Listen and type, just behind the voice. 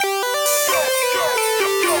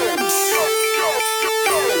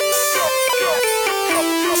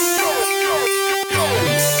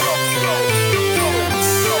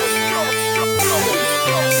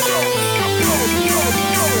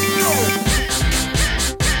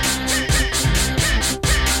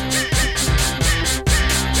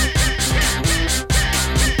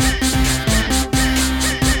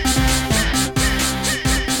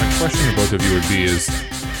be is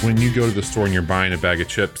when you go to the store and you're buying a bag of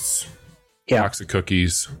chips, box of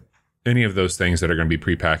cookies, any of those things that are going to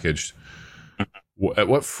be prepackaged, at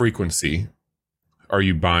what frequency are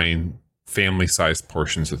you buying family-sized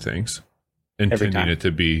portions of things, intending it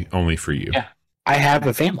to be only for you? Yeah, I have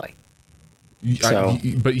a family,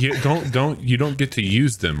 but you don't get to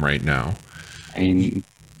use them right now. I mean,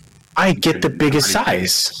 I get the biggest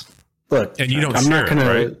size. Look, and you don't. I'm not gonna.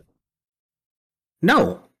 Right?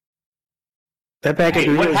 No, that bag of Doritos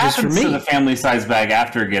is for me. What happens to the family size bag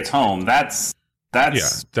after it gets home? That's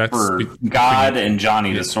for God and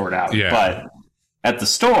Johnny to sort out. Yeah. But at the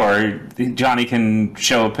store, Johnny can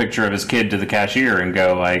show a picture of his kid to the cashier and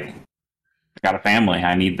go like, "I got a family.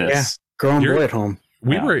 I need this." Yeah, grown boy at home.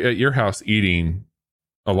 We were at your house eating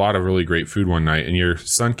a lot of really great food one night, and your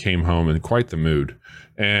son came home in quite the mood.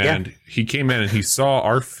 And he came in and he saw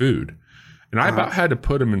our food, and I about had to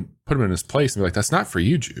put him in his place and be like, "That's not for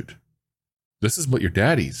you, Jude. This is what your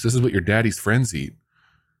daddy's friends eat.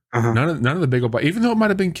 None of the bagel bite, even though it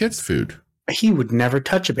might have been kids' food. He would never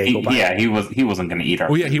touch a bagel bite. Yeah, he wasn't going to eat our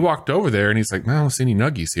food. Yeah, he walked over there and he's like, "No, I don't see any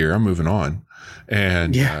nuggies here. I'm moving on."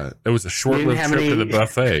 And it was a short-lived trip to the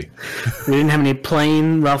buffet. We didn't have any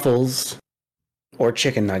plain Ruffles or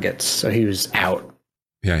chicken nuggets, so he was out.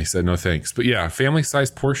 Yeah, he said no thanks. But yeah,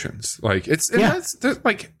 family-sized portions. Like it's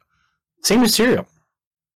like same as cereal.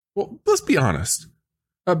 Well, let's be honest.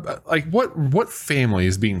 Like what family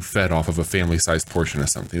is being fed off of a family-sized portion of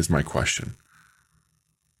something is my question.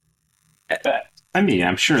 I mean,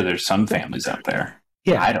 I'm sure there's some families out there.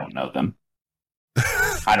 Yeah, I don't know them.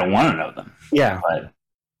 I don't want to know them. Yeah, but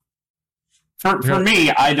for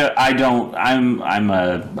me, I don't. I'm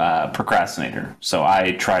a procrastinator, so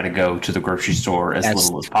I try to go to the grocery store as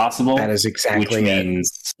little as possible. That is exactly which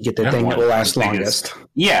means you get the thing that will last longest.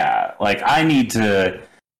 Yeah, like I need to.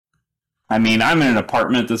 I mean, I'm in an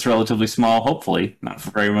apartment that's relatively small. Hopefully, not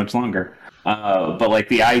for very much longer. But like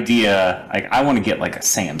the idea, like I want to get like a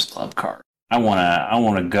Sam's Club card. I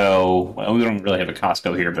want to go. Well, we don't really have a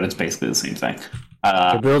Costco here, but it's basically the same thing.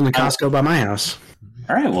 They're building a Costco by my house.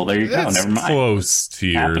 All right, well there you go. Never mind. Close to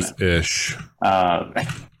yours ish. But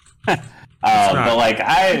like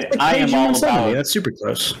I am all about. That's super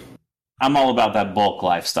close. I'm all about that bulk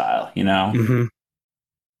lifestyle, you know. Mm-hmm.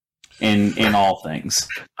 In all things.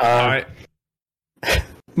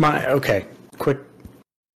 Quick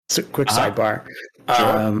sidebar.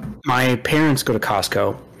 Sure. My parents go to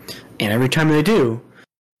Costco, and every time they do,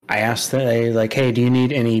 I ask them, "Hey, do you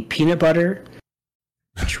need any peanut butter?"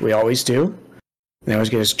 Which we always do. They always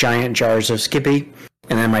get us giant jars of Skippy,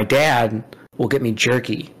 and then my dad will get me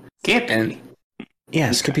jerky. Skippy? And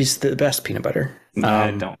yeah, Skippy's the best peanut butter. No,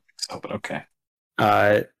 I don't think so, but okay.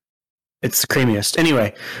 It's the creamiest.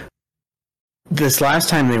 Anyway, this last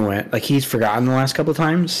time they went, like he's forgotten the last couple of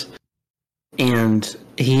times, and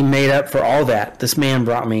he made up for all that. This man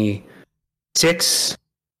brought me 6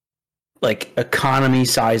 like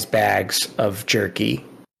economy-sized bags of jerky,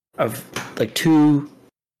 of like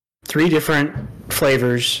 3 different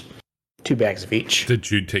flavors, 2 bags of each.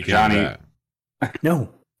 Did you take Johnny? That? No,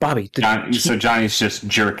 Bobby. So Johnny's just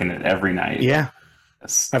jerking it every night. Yeah,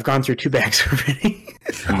 yes. I've gone through 2 bags already.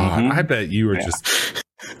 God, I bet you were just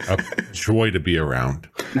a joy to be around.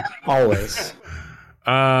 Always.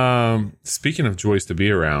 Speaking of joys to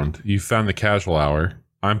be around, you found the casual hour.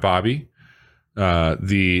 I'm Bobby.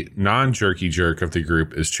 The non-jerky jerk of the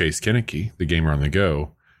group is Chase Kinnicky, the gamer on the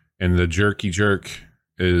go, and the jerky jerk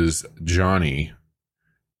is Johnny.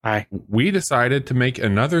 Hi. We decided to make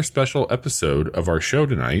another special episode of our show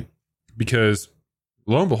tonight because,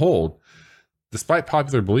 lo and behold, despite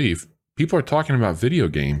popular belief, people are talking about video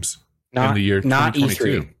games in the year 2022.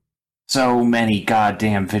 E3. So many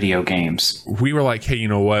goddamn video games. We were like, hey, you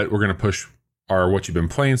know what? We're going to push our What You've Been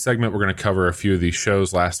Playing segment. We're going to cover a few of these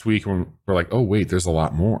shows last week. And we're like, oh, wait, there's a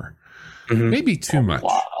lot more. Mm-hmm. Maybe too much.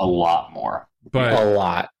 A lot more. But a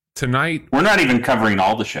lot. Tonight, we're not even covering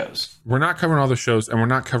all the shows. We're not covering all the shows, and we're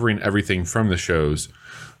not covering everything from the shows.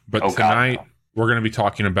 But tonight, we're going to be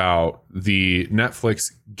talking about the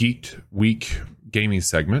Netflix Geeked Week gaming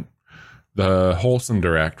segment, the Wholesome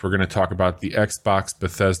Direct. We're going to talk about the Xbox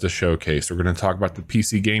Bethesda Showcase. We're going to talk about the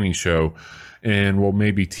PC Gaming Show, and we'll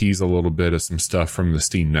maybe tease a little bit of some stuff from the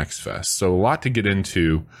Steam Next Fest. So a lot to get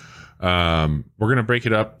into. We're going to break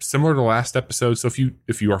it up similar to last episode. So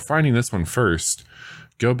if you are finding this one first,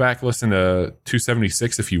 go back, listen to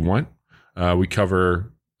 276 if you want. We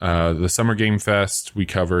cover the Summer Game Fest. We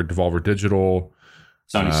covered Devolver Digital.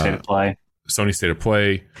 Sony State of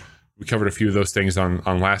Play. We covered a few of those things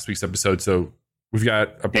on last week's episode. So we've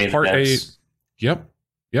got a Dave part A. Vets. Yep,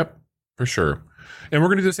 for sure. And we're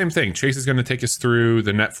going to do the same thing. Chase is going to take us through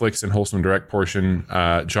the Netflix and Wholesome Direct portion.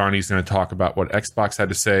 Johnny's going to talk about what Xbox had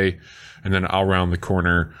to say. And then I'll round the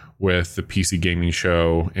corner with the PC Gaming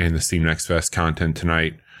Show and the Steam Next Fest content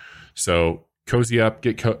tonight. So cozy up,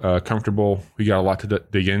 get comfortable. We got a lot to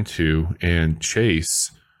dig into. And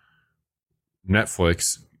Chase,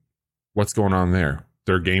 Netflix, what's going on there?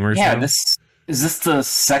 They're gamers now? Is this the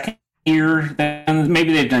second year?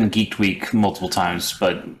 Maybe they've done Geek Week multiple times,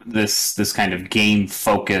 but this kind of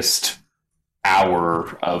game-focused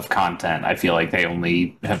hour of content, I feel like they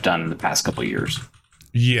only have done in the past couple of years.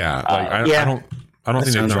 Yeah, I don't think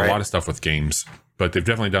they've done a lot of stuff with games, but they've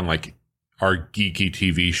definitely done like our geeky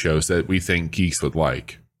TV shows that we think geeks would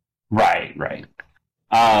like. Right.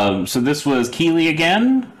 So this was Keighley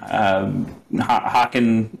again,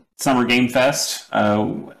 Hawken Summer Game Fest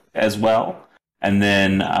as well. And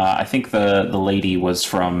then I think the lady was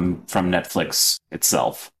from Netflix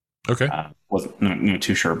itself. Okay. Wasn't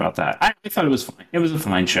too sure about that. I thought it was fine. It was a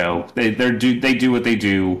fine show. They do what they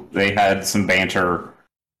do. They had some banter.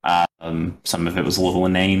 Some of it was a little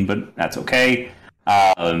inane, but that's okay.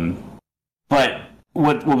 But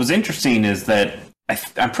what was interesting is that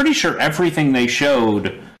I'm pretty sure everything they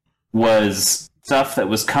showed was stuff that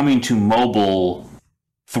was coming to mobile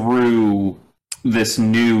through this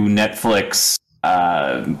new Netflix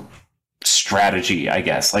strategy, I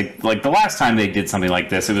guess. Like the last time they did something like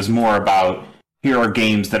this, it was more about here are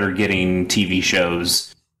games that are getting TV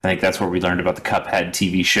shows. I think that's where we learned about the Cuphead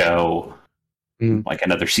TV show, like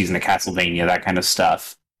another season of Castlevania, that kind of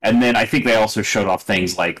stuff. And then I think they also showed off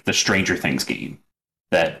things like the Stranger Things game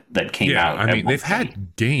that came out. Yeah, I mean, they've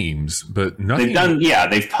had games, but nothing.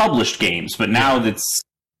 They've published games, but now this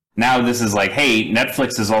is like, hey,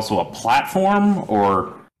 Netflix is also a platform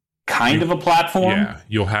or kind of a platform. Yeah,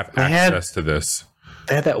 you'll have access to this.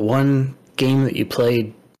 They had that one game that you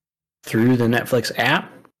played through the Netflix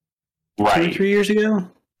app, right, 2 or 3 years ago.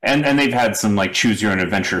 And they've had some like choose your own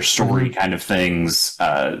adventure story kind of things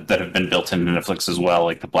that have been built into Netflix as well,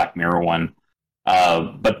 like the Black Mirror one.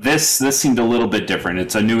 But this seemed a little bit different.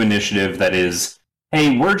 It's a new initiative that is,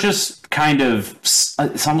 hey, we're just kind of,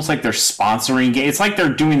 it's almost like they're sponsoring games. It's like they're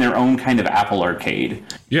doing their own kind of Apple Arcade.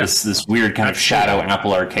 Yeah. This weird kind of shadow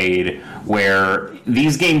Apple Arcade where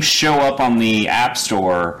these games show up on the App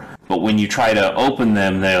Store, but when you try to open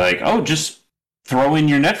them, they're like, oh, just throw in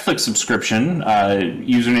your Netflix subscription,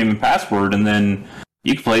 username and password, and then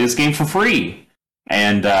you can play this game for free.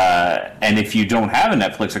 And if you don't have a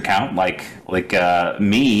Netflix account, like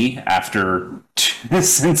me, after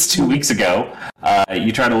since 2 weeks ago,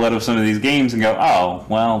 you try to load up some of these games and go, oh,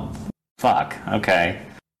 well, fuck, okay.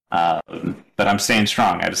 But I'm staying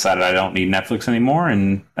strong. I decided I don't need Netflix anymore,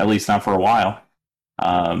 and at least not for a while.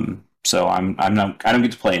 So I don't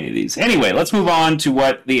get to play any of these. Anyway, let's move on to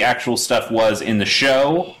what the actual stuff was in the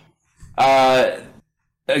show.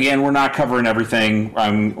 Again, we're not covering everything.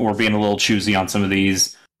 We're being a little choosy on some of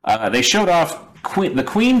these. They showed off the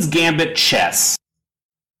Queen's Gambit chess,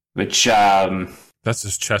 which that's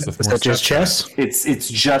just chess with more. Is that just chess? It's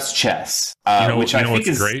just chess. Which I think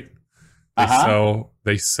is great.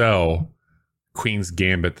 They sell Queen's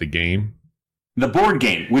Gambit the game. The board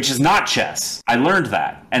game, which is not chess. I learned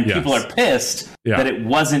that. And people are pissed that it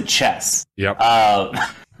wasn't chess. Yep.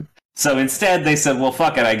 So instead they said, well,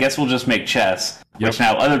 fuck it, I guess we'll just make chess. Yep. Which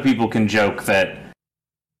now other people can joke that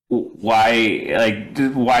why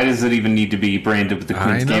does it even need to be branded with the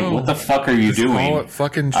Queen's Game? What the fuck are you doing? Call it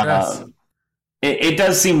fucking chess. It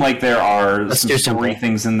does seem like there are some story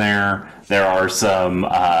things in there. There are some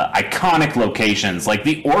iconic locations, like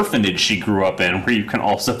the orphanage she grew up in, where you can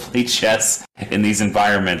also play chess in these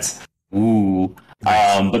environments. Ooh.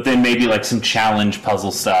 Nice. But then maybe like some challenge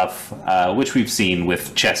puzzle stuff, which we've seen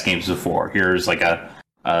with chess games before. Here's like a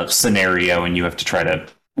scenario, and you have to try to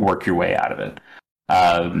work your way out of it.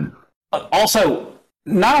 Also,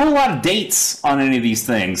 not a whole lot of dates on any of these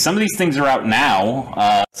things. Some of these things are out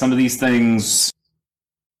now. Some of these things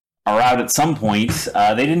are out at some point.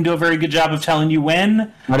 They didn't do a very good job of telling you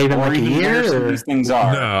when. Not even like a year? Some of these things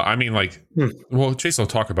are. No, I mean, like, well, Chase will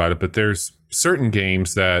talk about it, but there's certain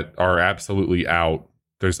games that are absolutely out.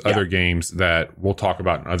 There's other games that we'll talk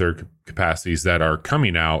about in other capacities that are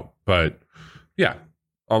coming out, but it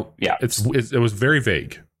was very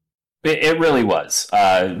vague. It really was.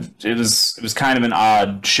 It was kind of an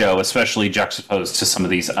odd show, especially juxtaposed to some of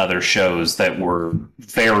these other shows that were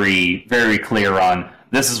very, very clear on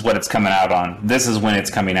this is what it's coming out on. This is when it's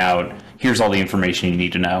coming out. Here's all the information you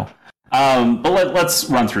need to know. But let's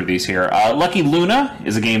run through these here. Lucky Luna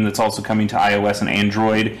is a game that's also coming to iOS and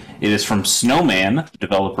Android. It is from Snowman,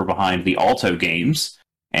 developer behind the Alto games,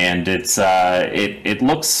 and it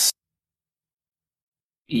looks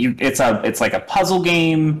it's like a puzzle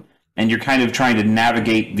game, and you're kind of trying to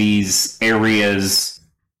navigate these areas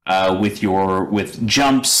with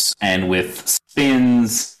jumps and with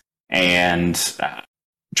spins and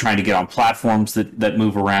trying to get on platforms that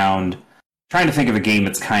move around. Trying to think of a game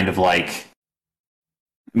that's kind of like,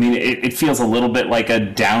 I mean, it feels a little bit like a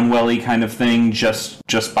Downwelly kind of thing, just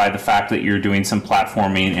by the fact that you're doing some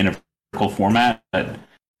platforming in a vertical format. But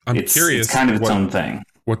it's kind of its own thing.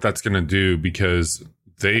 What that's going to do, because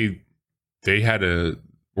they had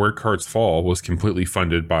Where Cards Fall was completely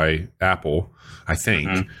funded by Apple, I think.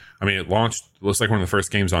 Mm-hmm. I mean, it looks like one of the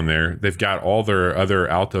first games on there. They've got all their other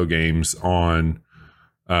Alto games on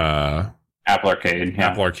Apple Arcade. Yeah.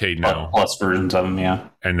 Apple Arcade now. Plus versions of them, yeah.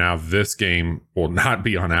 And now this game will not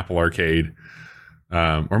be on Apple Arcade.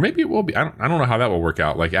 Or maybe it will be. I don't know how that will work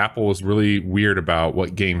out. Like, Apple is really weird about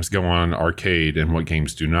what games go on arcade and what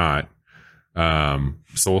games do not.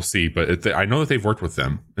 So we'll see. But I know that they've worked with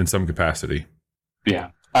them in some capacity.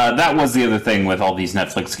 Yeah. That was the other thing with all these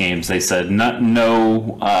Netflix games. They said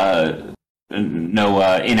no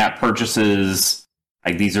in-app purchases.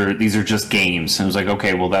 Like, these are just games. And it was like,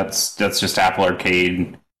 okay, well, that's just Apple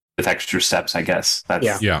Arcade with extra steps, I guess. But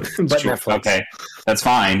Netflix. Okay, that's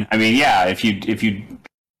fine. I mean, yeah, if you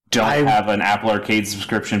don't have an Apple Arcade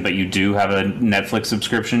subscription, but you do have a Netflix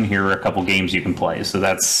subscription, here are a couple games you can play. So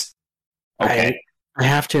that's okay. I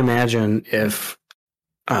have to imagine if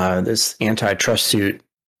this antitrust suit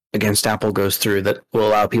against Apple goes through, that will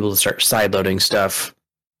allow people to start sideloading stuff.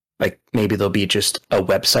 Like, maybe there'll be just a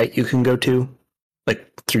website you can go to, like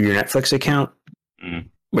through your Netflix account,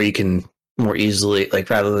 where you can more easily, like,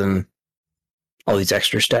 rather than all these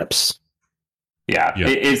extra steps. Yeah.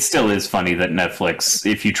 It still is funny that Netflix,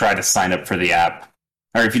 if you try to sign up for the app,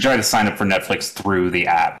 or if you try to sign up for Netflix through the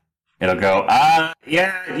app, it'll go,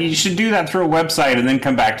 yeah, you should do that through a website and then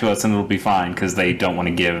come back to us and it'll be fine, because they don't want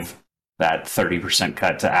to give that 30%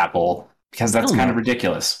 cut to Apple, because that's kind of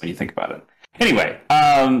ridiculous when you think about it. Anyway,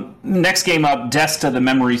 next game up, Desta: The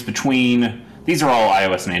Memories Between. These are all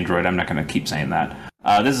iOS and Android. I'm not going to keep saying that.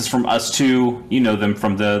 This is from Us 2. You know them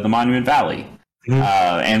from the Monument Valley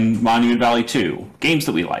and Monument Valley 2. Games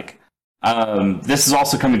that we like. This is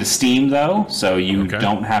also coming to Steam, though, so you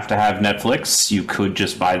don't have to have Netflix. You could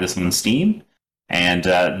just buy this on Steam. And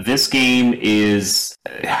this game is...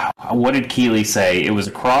 what did Keeley say? It was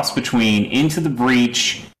a cross between Into the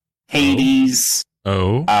Breach, Hades...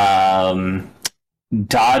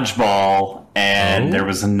 Dodgeball, and there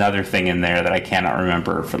was another thing in there that I cannot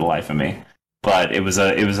remember for the life of me. But it was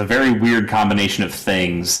a very weird combination of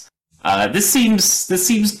things. This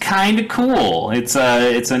seems kind of cool. It's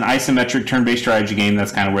an isometric turn-based strategy game.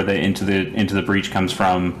 That's kind of where the Into the Breach comes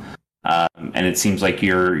from. And it seems like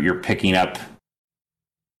you're picking up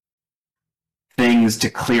things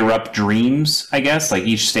to clear up dreams, I guess. Like,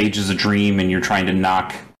 each stage is a dream, and you're trying to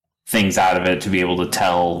knock things out of it to be able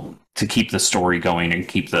to keep the story going and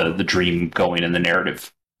keep the dream going and the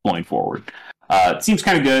narrative flowing forward. It seems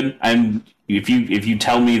kind of good. And if you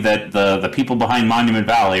tell me that the people behind Monument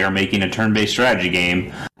Valley are making a turn-based strategy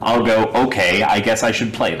game, I'll go, okay, I guess I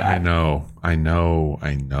should play that. I know.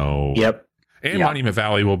 Yep. And Monument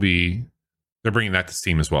Valley they're bringing that to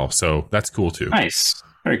Steam as well, so that's cool too. Nice.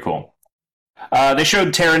 Very cool. They showed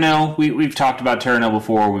Terranil. We've talked about Terranil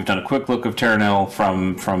before. We've done a quick look of Terranil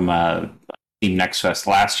from Team Next Fest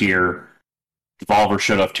last year. Devolver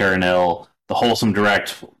showed off Terranil. The Wholesome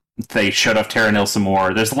Direct, they showed off Terranil some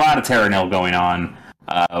more. There's a lot of Terranil going on.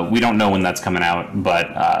 We don't know when that's coming out,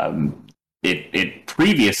 but it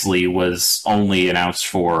previously was only announced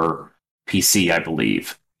for PC, I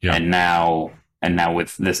believe. Yeah. And now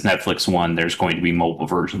with this Netflix one, there's going to be mobile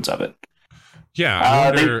versions of it. Yeah,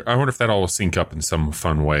 I wonder if that all will sync up in some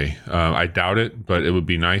fun way. I doubt it, but it would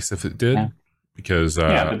be nice if it did, because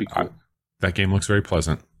that'd be cool. That game looks very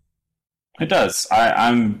pleasant. It does.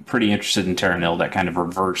 I'm pretty interested in Terranil, that kind of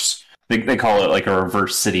reverse. They call it like a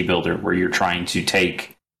reverse city builder, where you're trying to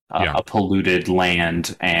take a polluted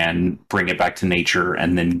land and bring it back to nature,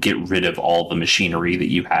 and then get rid of all the machinery that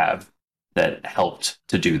you have that helped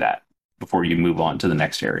to do that before you move on to the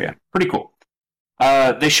next area. Pretty cool.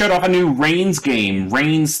 They showed off a new Reigns game,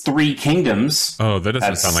 Reigns 3 Kingdoms. Oh, that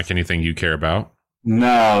doesn't sound like anything you care about.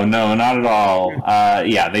 No, not at all.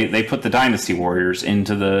 They put the Dynasty Warriors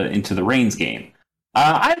into the Reigns game.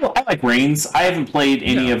 I like Reigns. I haven't played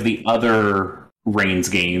any of the other Reigns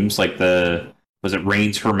games, like was it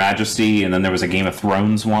Reigns Her Majesty, and then there was a Game of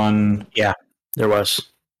Thrones one. Yeah, there was.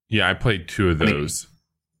 Yeah, I played 2 of those.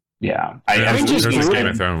 There's Game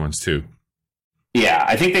of Thrones ones too. Yeah,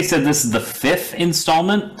 I think they said this is the 5th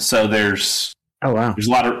installment, so there's a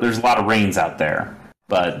lot of Reigns out there.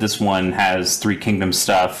 but this one has Three Kingdoms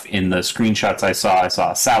stuff. In the screenshots I saw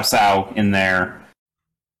Cao Cao in there.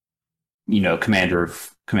 Commander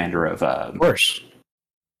of course.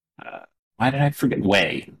 Why did I forget?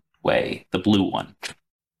 Wei, the blue one.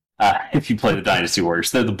 If you play the Dynasty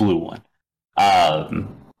Warriors, they're the blue one.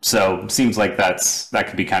 So seems like that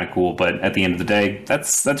could be kind of cool. But at the end of the day,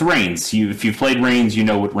 that's Reigns. If you've played Reigns, you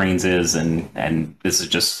know what Reigns is, and this is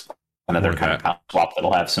just another kind of swap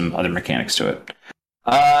that'll have some other mechanics to it.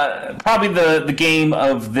 Probably the game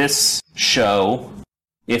of this show,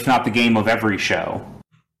 if not the game of every show,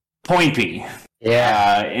 Point P.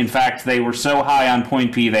 Yeah. In fact, they were so high on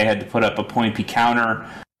Point P, they had to put up a Point P counter.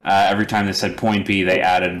 Every time they said Point P, they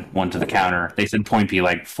added one to the counter. They said Point P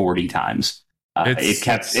like 40 times. It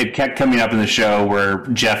kept coming up in the show where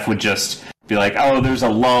Jeff would just be like, "Oh, there's a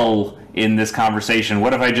lull in this conversation.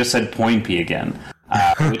 What if I just said Point P again?"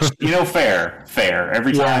 Which, fair.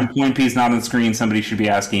 Every time Point P is not on the screen, somebody should be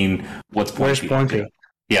asking, "What's Point P?" Point P?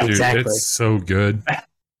 Yeah, dude, exactly. It's so good.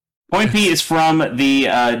 Point P is from the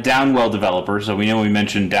Downwell developer, so we know we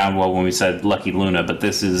mentioned Downwell when we said Lucky Luna, but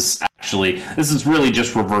this is really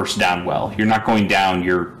just reverse Downwell. You're not going down,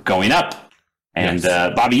 you're going up. And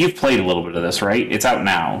yes. Bobby, you've played a little bit of this, right? It's out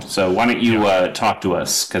now, so why don't you talk to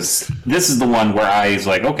us? Because this is the one where I was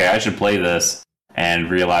like, okay, I should play this, and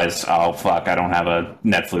realized, oh fuck, I don't have a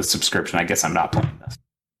Netflix subscription. I guess I'm not playing this.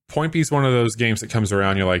 Point P is one of those games that comes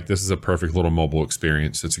around, you're like, this is a perfect little mobile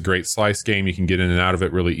experience. It's a great slice game. You can get in and out of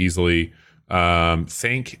it really easily.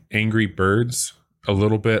 Think Angry Birds a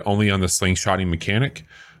little bit, only on the slingshotting mechanic.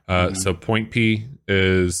 So Point P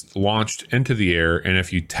is launched into the air, and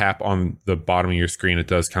if you tap on the bottom of your screen, it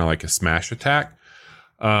does kind of like a smash attack.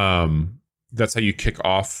 That's how you kick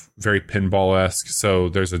off, very pinball-esque. So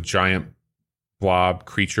there's a giant blob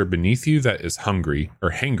creature beneath you that is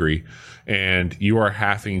hangry, and you are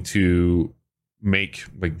having to make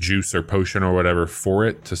like juice or potion or whatever for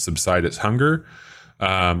it to subside its hunger.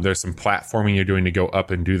 There's some platforming you're doing to go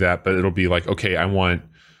up and do that, but it'll be like, okay, I want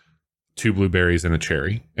 2 blueberries and a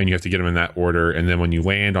cherry, and you have to get them in that order. And then when you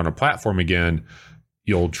land on a platform again,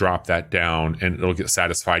 you'll drop that down and it'll get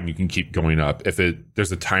satisfied and you can keep going up.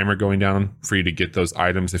 There's a timer going down for you to get those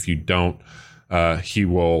items. If you don't, he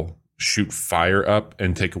will shoot fire up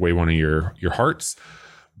and take away one of your hearts.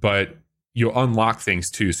 But you'll unlock things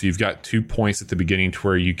too. So you've got 2 points at the beginning to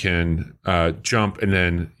where you can jump, and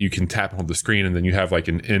then you can tap on the screen, and then you have like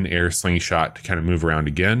an in-air slingshot to kind of move around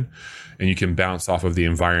again. And you can bounce off of the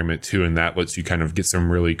environment too, and that lets you kind of get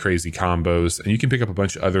some really crazy combos. And you can pick up a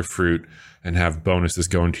bunch of other fruit and have bonuses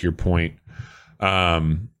going to your point.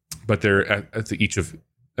 But they're at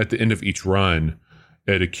the end of each run,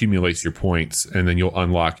 it accumulates your points, and then you'll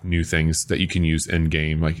unlock new things that you can use in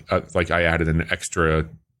game. Like I added an extra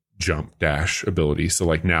jump dash ability, so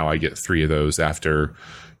like now I get 3 of those after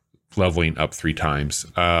leveling up 3 times.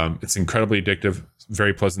 It's incredibly addictive,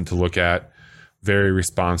 very pleasant to look at, very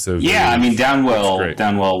responsive. Yeah, I mean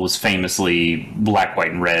Downwell was famously black,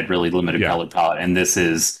 white, and red, really limited color palette, and this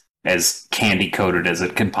is as candy coated as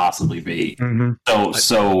it can possibly be. Mm-hmm.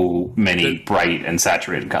 So many bright and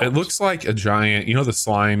saturated colors. It looks like a giant, the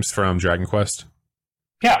slimes from Dragon Quest?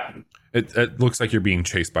 Yeah. It looks like you're being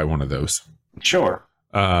chased by one of those. Sure.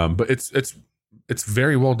 But it's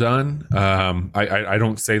very well done. I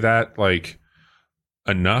don't say that like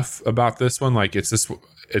enough about this one. Like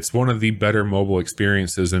it's one of the better mobile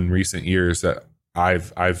experiences in recent years that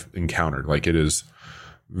I've encountered. Like it is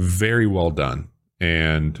very well done.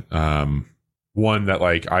 And one that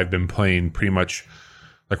like I've been playing pretty much,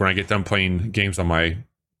 like when I get done playing games on my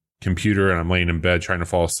computer and I'm laying in bed trying to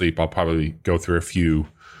fall asleep, I'll probably go through a few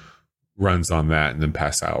runs on that and then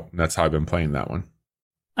pass out. And that's how I've been playing that one.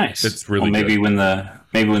 Nice. It's really maybe good. when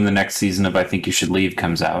the next season of I Think You Should Leave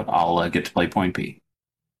comes out, I'll get to play Point P.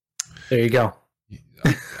 There you go.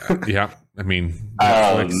 Yeah, I mean,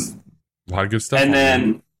 Netflix, a lot of good stuff.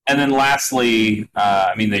 And then lastly,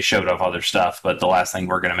 they showed off other stuff, but the last thing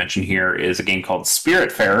we're going to mention here is a game called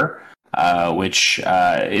Spiritfarer, which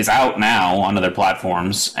is out now on other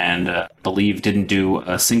platforms, and I believe didn't do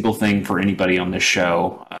a single thing for anybody on this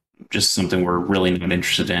show. Just something we're really not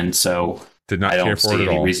interested in. So did not I don't care for see it at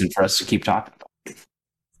any all. reason for us to keep talking about it.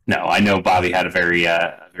 No, I know Bobby had a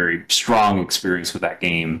very strong experience with that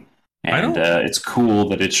game. And it's cool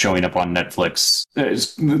that it's showing up on Netflix.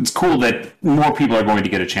 It's cool that more people are going to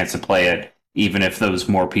get a chance to play it, even if those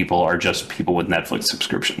more people are just people with Netflix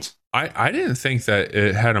subscriptions. I didn't think that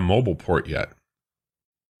it had a mobile port yet.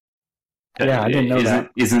 Yeah, I didn't know that.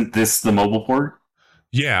 Isn't this the mobile port?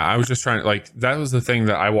 Yeah, I was just trying to, like, that was the thing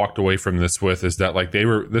that I walked away from this with, is that like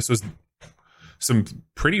this was some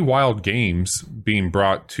pretty wild games being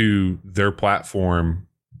brought to their platform.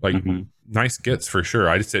 Like nice gets for sure.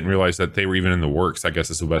 I just didn't realize that they were even in the works, I guess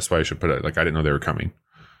is the best way I should put it. Like I didn't know they were coming.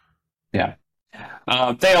 Yeah.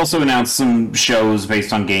 They also announced some shows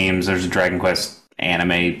based on games. There's a Dragon Quest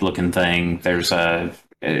anime looking thing. There's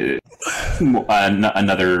another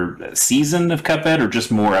season of Cuphead, or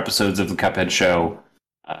just more episodes of the Cuphead show.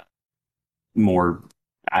 We're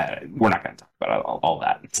not going to talk about all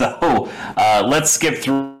that. So let's skip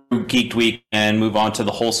through Geeked Week and move on to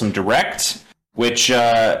the Wholesome Direct, which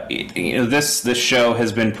this show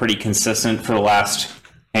has been pretty consistent for the last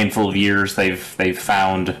handful of years. They've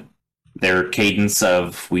found their cadence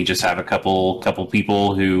of, we just have a couple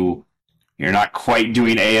people who, you're not quite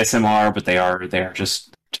doing ASMR, but they are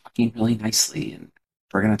just talking really nicely, and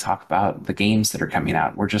we're going to talk about the games that are coming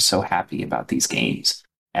out. We're just so happy about these games,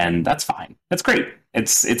 and that's fine. That's great.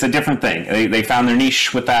 It's a different thing. They found their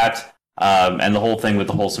niche with that, and the whole thing with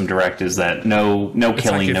the Wholesome Direct is that no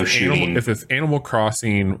killing, like no shooting. If Animal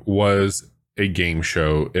Crossing was a game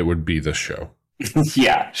show, it would be this show.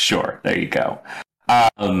 Yeah, sure. There you go.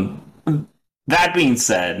 That being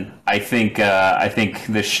said, I think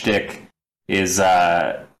the shtick is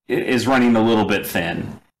running a little bit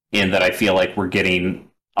thin, in that I feel like we're getting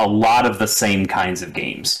a lot of the same kinds of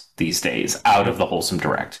games these days out of the Wholesome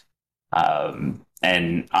Direct.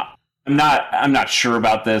 And I'm not sure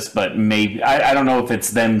about this, but maybe I don't know if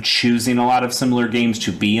it's them choosing a lot of similar games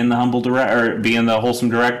to be in the Wholesome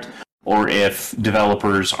Direct, or if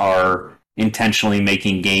developers are intentionally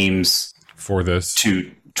making games for this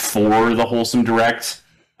for the Wholesome Direct.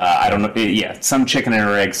 I don't know. Yeah, some chicken and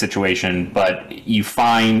egg situation, but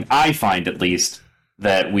I find at least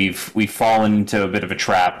that we've fallen into a bit of a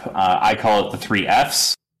trap. I call it the 3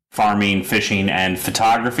 Fs: farming, fishing, and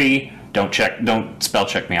photography. Don't spell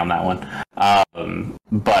check me on that one.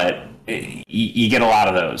 But you get a lot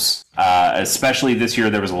of those. Especially this year,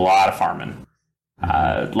 there was a lot of farming.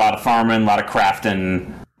 A lot of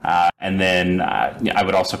crafting. And then I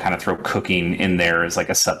would also kind of throw cooking in there as like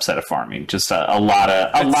a subset of farming. Just a lot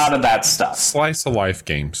of that stuff. Slice of life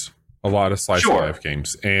games. A lot of slice of life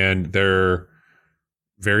games. And they're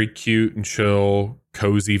very cute and chill,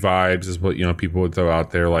 cozy vibes is what, people would throw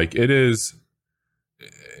out there. Like it is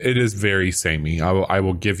very samey. I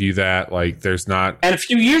will give you that. Like there's not. And a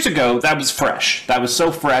few years ago, that was fresh. That was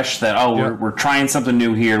so fresh that we're trying something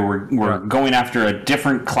new here. We're going after a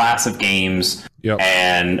different class of games. Yep.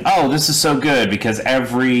 And this is so good because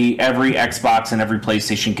every Xbox and every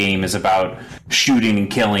PlayStation game is about shooting and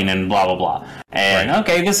killing and blah blah blah. And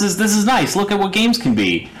okay, this is nice. Look at what games can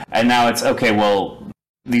be. And now it's okay. Well,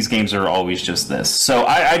 these games are always just this. So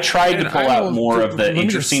I tried to pull out more of the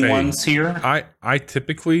interesting ones here. I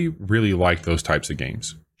typically really like those types of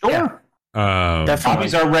games. Sure. Yeah.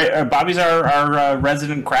 Bobby's our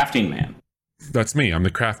resident crafting man. That's me. I'm the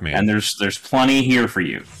craft man. And there's plenty here for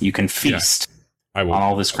you. You can feast. I will. On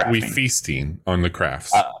all this crafting. We feasting on the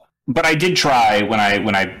crafts. But I did try when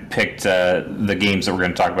I picked the games that we're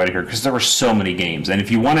going to talk about here, because there were so many games. And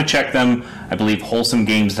if you want to check them, I believe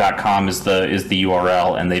wholesomegames.com is the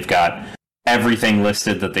URL, and they've got everything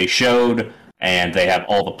listed that they showed, and they have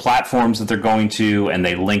all the platforms that they're going to, and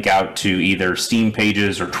they link out to either Steam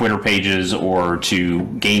pages or Twitter pages or to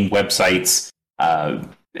game websites.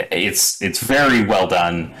 It's very well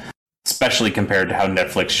done, especially compared to how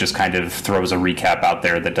Netflix just kind of throws a recap out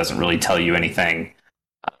there that doesn't really tell you anything.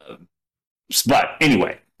 But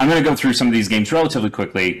anyway, I'm going to go through some of these games relatively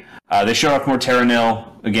quickly. They showed off more Terra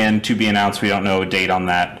Nil, again, to be announced. We don't know a date on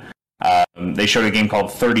that. They showed a game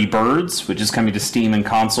called 30 Birds, which is coming to Steam and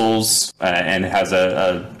consoles, and it has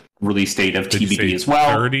a release date of TBD as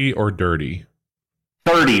well. 30 or dirty?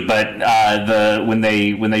 30, but when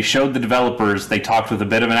they showed the developers, they talked with a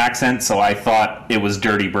bit of an accent, so I thought it was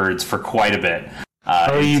Dirty Birds for quite a bit.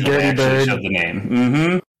 You dirty bird! Showed the name.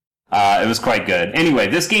 Mm-hmm. It was quite good. Anyway,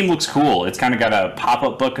 this game looks cool. It's kind of got a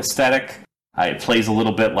pop-up book aesthetic. It plays a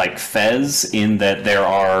little bit like Fez in that there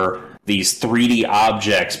are these 3D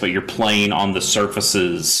objects, but you're playing on the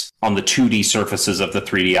surfaces, on the 2D surfaces of the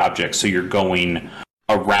 3D objects. So you're going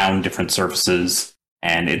around different surfaces,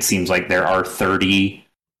 and it seems like there are 30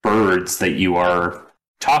 birds that you are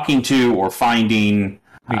talking to or finding.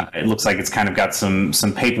 It looks like it's kind of got some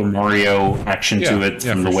Paper Mario action to it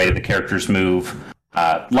from the way the characters move.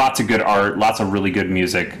 Lots of good art, lots of really good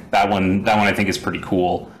music. That one I think is pretty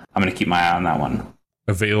cool. I'm going to keep my eye on that one.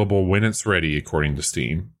 Available when it's ready, according to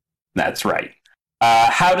Steam. That's right.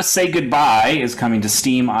 How to Say Goodbye is coming to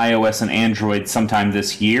Steam, iOS, and Android sometime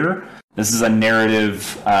this year. This is a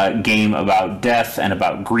narrative game about death and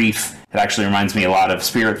about grief. It actually reminds me a lot of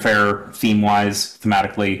Spiritfarer theme-wise,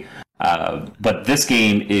 thematically. But this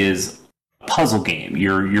game is a puzzle game.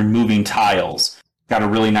 You're moving tiles. Got a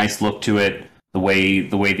really nice look to it. The way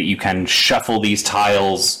that you can shuffle these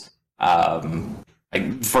tiles like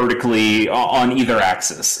vertically on either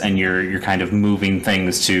axis, and you're kind of moving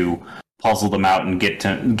things to puzzle them out and get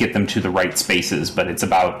them to the right spaces. But it's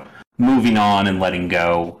about moving on and letting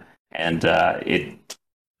go, and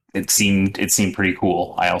it seemed pretty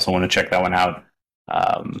cool. I also want to check that one out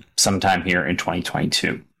sometime here in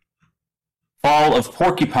 2022. Fall of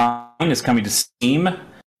Porcupine is coming to Steam.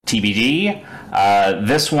 TBD.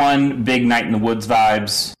 This one, big Night in the Woods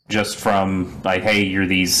vibes, just from like, hey,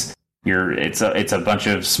 it's a bunch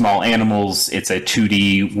of small animals. It's a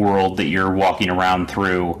 2D world that you're walking around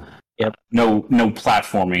through. Yep. No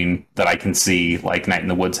platforming that I can see like Night in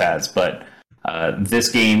the Woods has, but this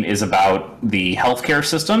game is about the healthcare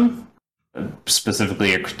system,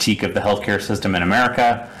 specifically a critique of the healthcare system in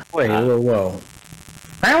America. Wait, whoa.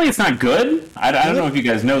 Apparently it's not good. I don't know if you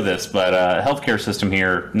guys know this, but healthcare system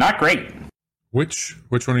here, not great. Which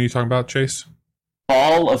one are you talking about, Chase?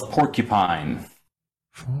 Fall of Porcupine.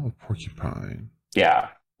 Fall of Porcupine. Yeah.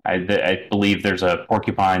 I believe there's a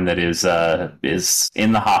porcupine that is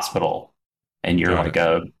in the hospital, and you're like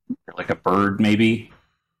a bird maybe,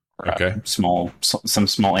 or okay, some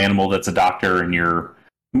small animal that's a doctor,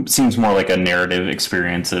 and seems more like a narrative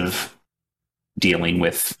experience of dealing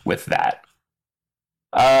with that.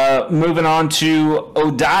 Moving on to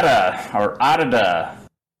Odada, or Adada,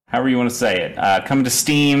 however you want to say it. Coming to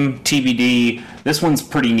Steam, TBD. This one's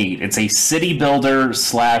pretty neat. It's a city builder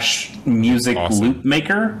 / music loop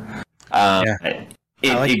maker.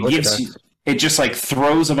 It just like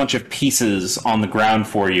throws a bunch of pieces on the ground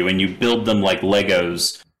for you, and you build them like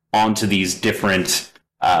Legos onto these different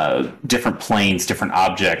planes, different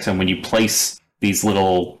objects. And when you place these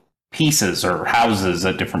little pieces or houses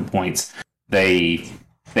at different points, they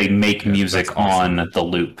make music on the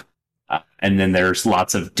loop. And then there's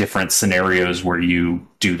lots of different scenarios where you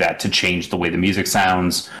do that to change the way the music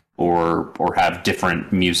sounds, or have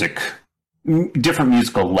different musical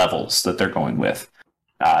levels that they're going with.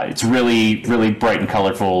 It's really, really bright and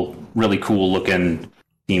colorful, really cool looking.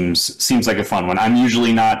 Seems like a fun one. I'm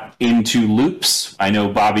usually not into loops. I know,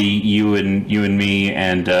 Bobby, you and me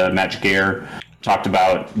and Magic Air talked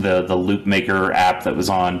about the Loop Maker app that was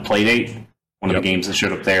on Playdate, one of the games that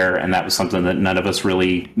showed up there, and that was something that none of us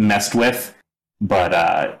really messed with. But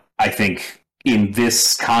I think in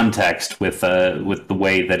this context, with the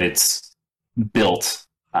way that it's built,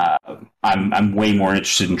 I'm way more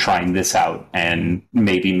interested in trying this out and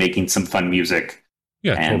maybe making some fun music,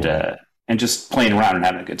 and just playing around and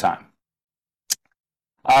having a good time.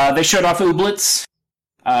 They showed off Ooblets.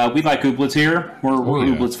 We like Ooblets here. We're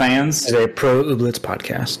Ooblets fans. It's a pro Ooblets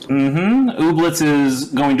podcast. Mm-hmm. Ooblets is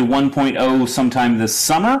going to 1.0 sometime this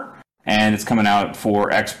summer, and it's coming out for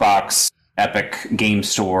Xbox, Epic Game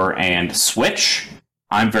Store, and Switch.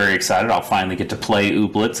 I'm very excited. I'll finally get to play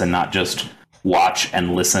Ooblets and not just watch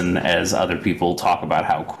and listen as other people talk about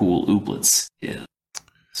how cool Ooblets is.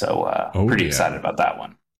 So pretty excited about that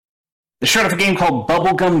one. They showed off a game called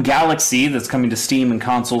Bubblegum Galaxy that's coming to Steam and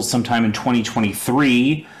consoles sometime in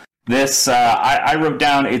 2023. This, I wrote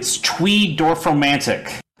down, it's Twee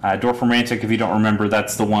Dorfromantic. Dorfromantic, if you don't remember,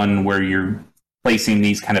 that's the one where you're placing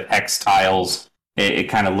these kind of hex tiles. It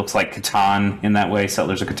kind of looks like Catan in that way,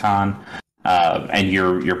 Settlers of Catan. And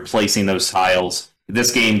you're placing those tiles.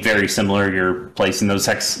 This game, very similar. You're placing those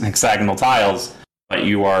hexagonal tiles, but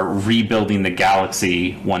you are rebuilding the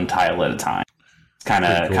galaxy one tile at a time. Kind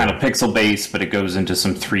of pixel based, but it goes into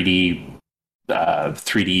some 3D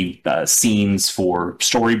scenes for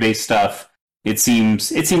story based stuff. It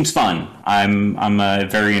seems fun. I'm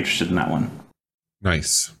very interested in that one.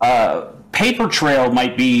 Nice. Paper Trail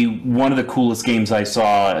might be one of the coolest games I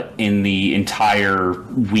saw in the entire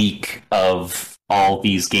week of all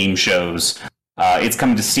these game shows. It's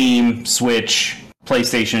coming to Steam, Switch,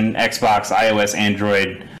 PlayStation, Xbox, iOS,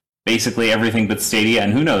 Android. Basically everything but Stadia,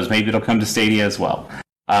 and who knows, maybe it'll come to Stadia as well.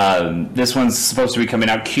 This one's supposed to be coming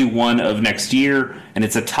out Q1 of next year, and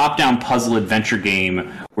it's a top-down puzzle adventure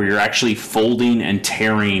game where you're actually folding and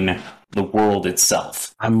tearing the world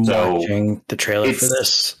itself. I'm watching the trailer for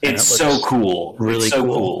this. It's so cool. Really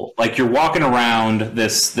cool. Like, you're walking around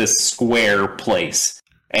this square place,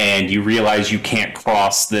 and you realize you can't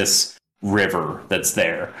cross this river that's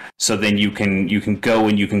there. So then you can go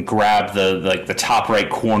and you can grab the top right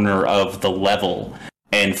corner of the level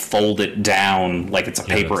and fold it down like it's a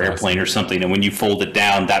paper airplane or something. And when you fold it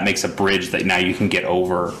down, that makes a bridge that now you can get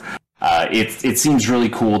over. It seems really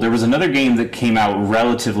cool. There was another game that came out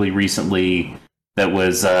relatively recently that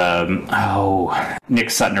was Nick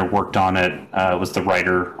Sutner worked on it, was the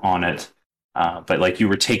writer on it. But like you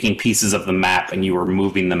were taking pieces of the map and you were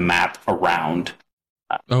moving the map around.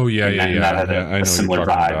 Oh yeah, that had a similar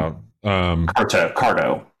vibe.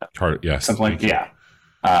 Cardo. Yes, something like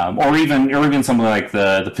or even something like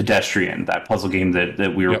the Pedestrian, that puzzle game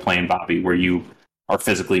that we were playing, Bobby, where you are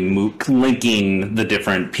physically linking the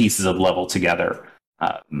different pieces of level together.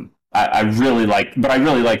 I really like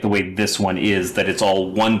the way this one is, that it's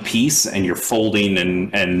all one piece and you're folding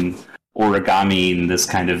and origamiing this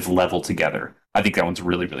kind of level together. I think that one's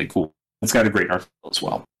really, really cool. It's got a great art style as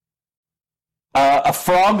well. A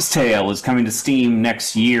Frog's Tale is coming to Steam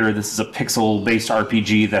next year. This is a pixel-based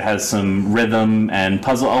RPG that has some rhythm and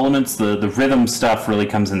puzzle elements. The rhythm stuff really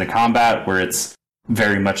comes into combat, where it's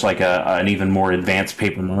very much like an even more advanced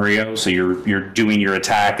Paper Mario. So you're doing your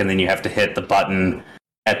attack, and then you have to hit the button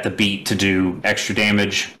at the beat to do extra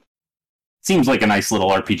damage. Seems like a nice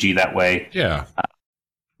little RPG that way. Yeah.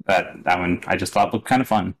 That one I just thought looked kind of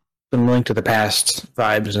fun. Some Link to the Past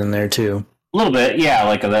vibes in there too. A little bit, yeah,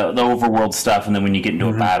 like the overworld stuff, and then when you get into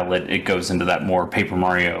a battle, it goes into that more Paper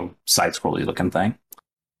Mario side-scrolly looking thing.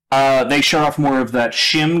 They showed off more of that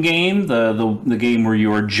Shim game, the game where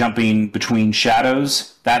you're jumping between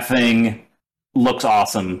shadows. That thing looks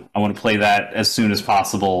awesome. I want to play that as soon as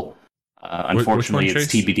possible. Unfortunately, it's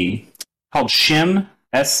TBD. Called Shim,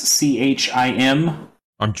 SCHIM.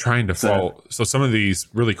 I'm trying to follow. So some of these,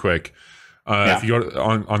 really quick, if you go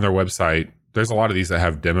on their website, there's a lot of these that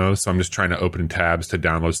have demos, so I'm just trying to open tabs to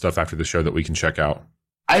download stuff after the show that we can check out.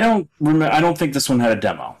 I don't think this one had a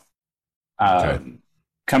demo. Okay.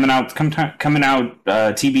 Coming out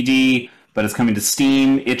TBD, but it's coming to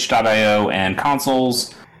Steam, itch.io, and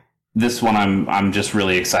consoles. This one I'm just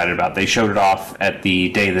really excited about. They showed it off at the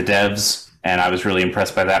Day of the Devs, and I was really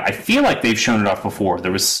impressed by that. I feel like they've shown it off before.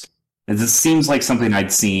 This seems like something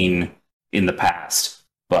I'd seen in the past.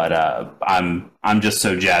 But I'm just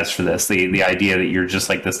so jazzed for this. The idea that you're just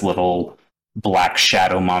like this little black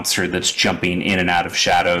shadow monster that's jumping in and out of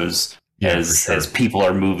shadows as people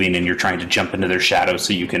are moving, and you're trying to jump into their shadow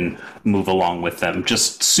so you can move along with them.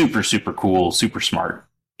 Just super, super cool, super smart.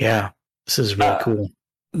 Yeah, this is really cool.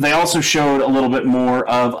 They also showed a little bit more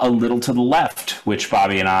of A Little to the Left, which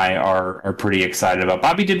Bobby and I are pretty excited about.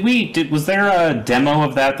 Bobby, was there a demo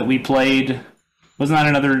of that we played? Wasn't that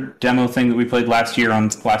another demo thing that we played last year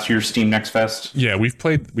on last year's Steam Next Fest? Yeah, we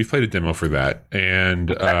played a demo for that,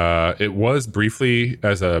 and it was briefly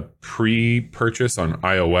as a pre-purchase on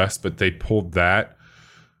iOS, but they pulled that.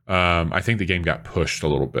 I think the game got pushed a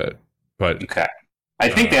little bit, but okay. I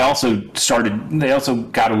think they also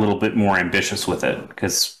got a little bit more ambitious with it,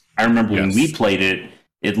 because I remember when we played it,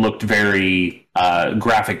 it looked very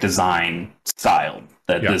graphic design styled.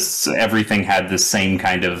 That everything had this same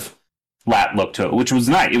kind of flat look to it, which was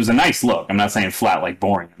nice. It was a nice look. I'm not saying flat like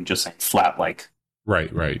boring. I'm just saying flat like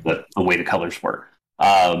right. The way the colors were.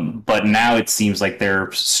 But now it seems like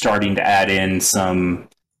they're starting to add in some,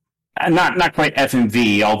 not quite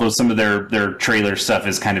FMV, although some of their trailer stuff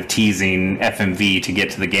is kind of teasing FMV to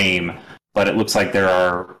get to the game. But it looks like there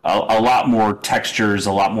are a lot more textures,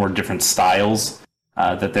 a lot more different styles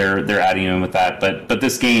that they're adding in with that. But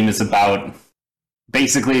this game is about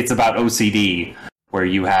OCD. Where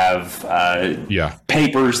you have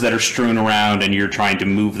papers that are strewn around and you're trying to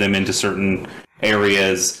move them into certain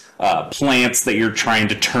areas, plants that you're trying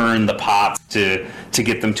to turn the pots to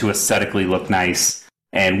get them to aesthetically look nice.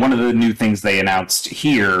 And one of the new things they announced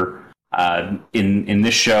here in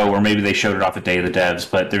this show, or maybe they showed it off at Day of the Devs,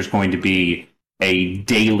 but there's going to be a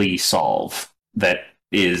daily solve that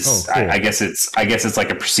is, cool. I guess it's like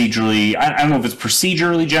a procedurally, I don't know if it's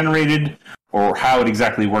procedurally generated or how it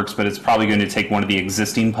exactly works, but it's probably going to take one of the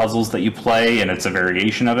existing puzzles that you play, and it's a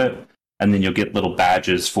variation of it, and then you'll get little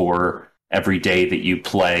badges for every day that you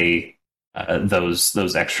play those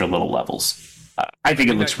extra little levels. I think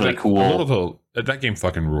it looks really cool. That game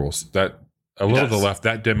fucking rules. That A Little to the Left,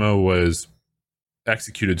 that demo was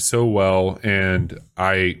executed so well, and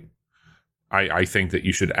I think that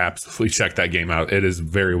you should absolutely check that game out. It is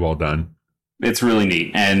very well done. It's really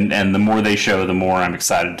neat, and the more they show, the more I'm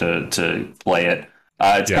excited to play it.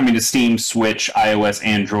 It's coming to Steam, Switch, iOS,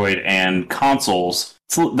 Android, and consoles.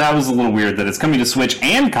 So that was a little weird that it's coming to Switch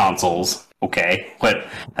and consoles. Okay, but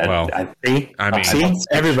everybody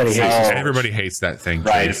hates that thing.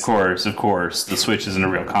 Right, of course. The Switch isn't a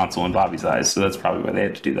real console in Bobby's eyes, so that's probably why they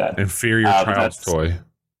had to do that. Inferior child's toy.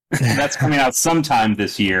 That's coming out sometime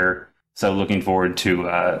this year. So looking forward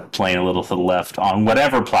to playing A Little to the Left on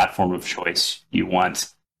whatever platform of choice you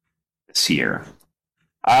want this year.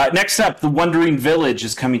 Next up, The Wandering Village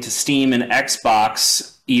is coming to Steam and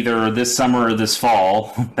Xbox. either this summer or this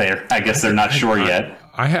fall. I guess they're not sure yet.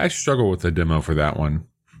 I struggle with the demo for that one.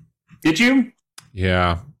 Did you?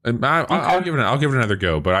 Yeah, I'll give it another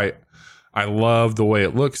go. But I love the way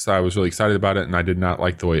it looks. I was really excited about it, and I did not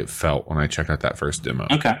like the way it felt when I checked out that first demo.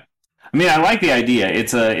 Okay. I mean, I like the idea.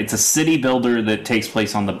 It's a city builder that takes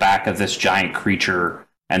place on the back of this giant creature,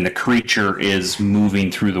 and the creature is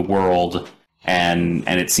moving through the world, and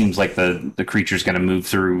it seems like the creature's going to move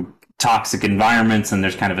through toxic environments, and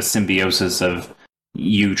there's kind of a symbiosis of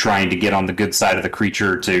you trying to get on the good side of the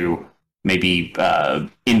creature to maybe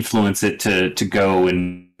influence it to go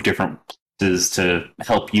in different places to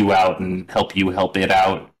help you out and help you help it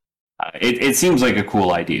out. It seems like a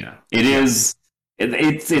cool idea. It is.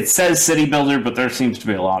 It says city builder, but there seems to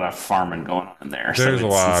be a lot of farming going on in there. There's so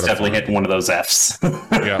it's definitely hitting one of those Fs.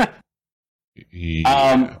 Yeah.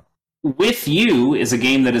 With You is a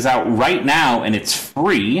game that is out right now, and it's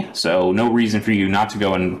free, so no reason for you not to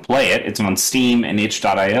go and play it. It's on Steam and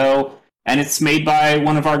itch.io, and it's made by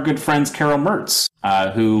one of our good friends, Carol Mertz,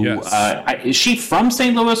 who is she from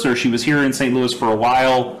St. Louis, or she was here in St. Louis for a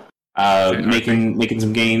while, making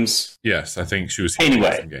some games? Yes, I think she was here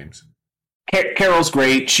making some games. Carol's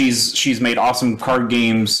great. She's made awesome card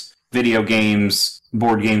games, video games,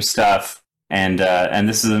 board game stuff, and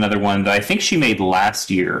this is another one that I think she made last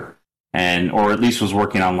year, or at least was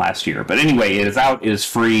working on last year. But anyway, it is out, it is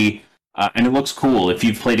free, and it looks cool. If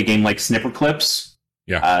you've played a game like Snipper Clips,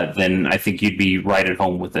 then I think you'd be right at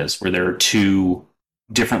home with this, where there are two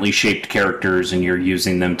differently shaped characters, and you're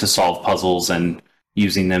using them to solve puzzles and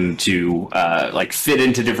using them to fit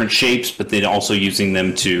into different shapes, but then also using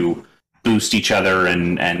them to boost each other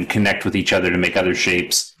and connect with each other to make other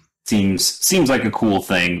shapes. Seems like a cool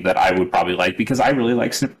thing that I would probably like, because I really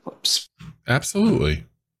like Snipper Clips. Absolutely.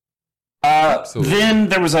 Then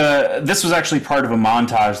this was actually part of a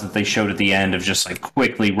montage that they showed at the end of just like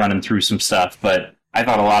quickly running through some stuff, but I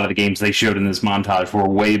thought a lot of the games they showed in this montage were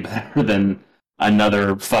way better than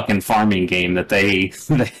another fucking farming game that they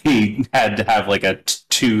had to have like a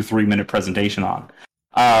 2-3 minute presentation on.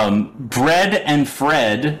 Bread and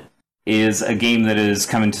Fred is a game that is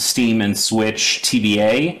coming to Steam and Switch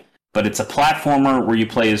TBA, but it's a platformer where you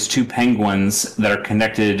play as two penguins that are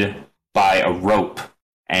connected by a rope,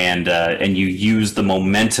 and you use the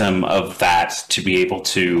momentum of that to be able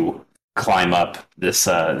to climb up this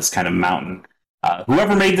kind of mountain.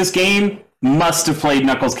 Whoever made this game must have played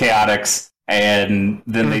Knuckles Chaotix, and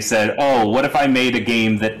then they said, "Oh, what if I made a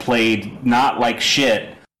game that played not like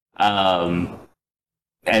shit?"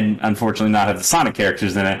 And unfortunately not have the Sonic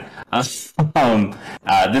characters in it. This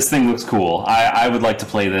thing looks cool. I would like to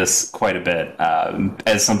play this quite a bit,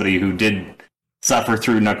 as somebody who did suffer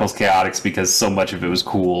through Knuckles Chaotix, because so much of it was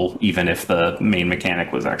cool, even if the main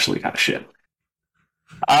mechanic was actually kind of shit.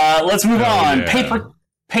 Let's move on. Yeah.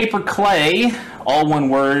 Paper Clay, all one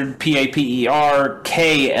word,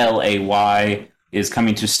 PAPERKLAY, is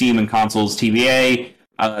coming to Steam and consoles TBA.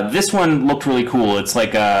 This one looked really cool. It's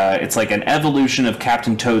like an evolution of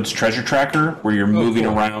Captain Toad's Treasure Tracker, where you're moving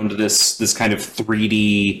around this kind of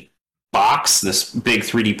 3D box, this big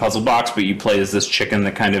 3D puzzle box, but you play as this chicken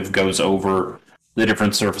that kind of goes over the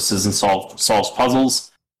different surfaces and solves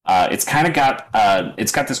puzzles. It's kind of got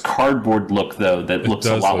this cardboard look though that looks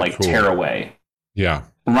a lot like cool. Tearaway. Yeah,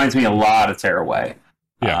 reminds me a lot of Tearaway.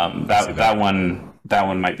 Yeah, that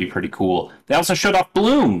one might be pretty cool. They also showed off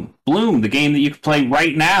Bloom, the game that you can play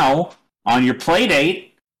right now on your Playdate.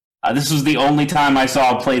 This was the only time I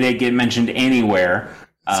saw a Playdate get mentioned anywhere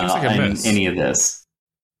in any of this.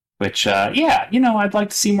 Which, I'd like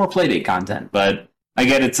to see more Playdate content, but I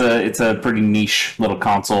get it's a pretty niche little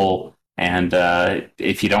console, and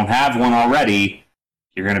if you don't have one already,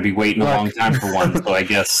 you're going to be waiting a long time for one. So I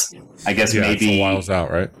guess maybe it's a while's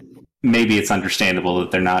out, right? Maybe it's understandable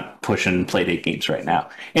that they're not pushing Playdate games right now.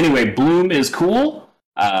 Anyway, Bloom is cool.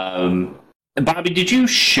 Bobby, did you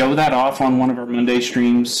show that off on one of our Monday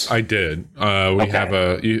streams? I did.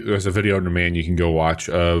 There's a video on demand you can go watch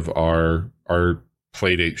of our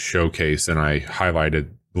Playdate showcase, and I highlighted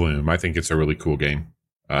Bloom. I think it's a really cool game.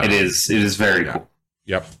 It is very cool.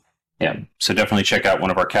 Yep. Yeah. So definitely check out one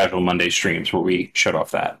of our Casual Monday streams where we showed off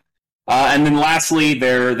that. And then lastly,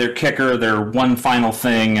 their kicker, their one final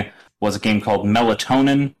thing, was a game called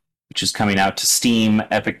Melatonin, which is coming out to Steam,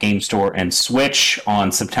 Epic Game Store, and Switch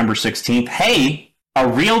on September 16th. Hey,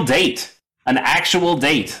 a real date. An actual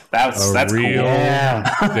date. That's cool.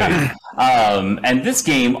 Yeah. And this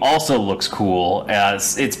game also looks cool.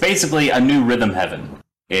 It's basically a new Rhythm Heaven.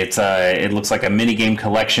 It looks like a minigame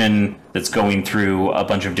collection that's going through a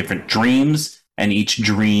bunch of different dreams, and each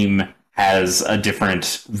dream has a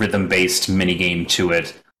different rhythm-based minigame to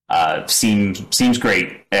it. Seems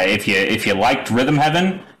great. If you liked Rhythm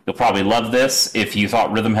Heaven, you'll probably love this. If you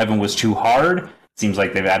thought Rhythm Heaven was too hard, seems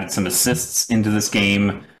like they've added some assists into this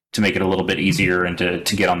game to make it a little bit easier and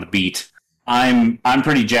to get on the beat. I'm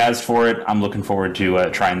pretty jazzed for it. I'm looking forward to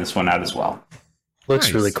trying this one out as well.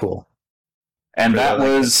 Looks really cool. And that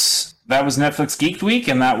was Netflix Geek Week,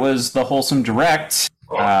 and that was the Wholesome Direct.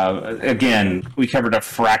 Again, we covered a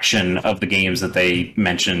fraction of the games that they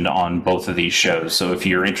mentioned on both of these shows. So if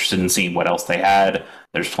you're interested in seeing what else they had,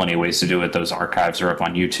 there's plenty of ways to do it. Those archives are up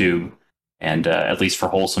on YouTube. And at least for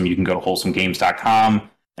Wholesome, you can go to wholesomegames.com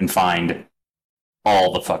and find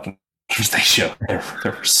all the fucking games they show. There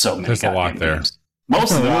are so many. There's a lot there. Games.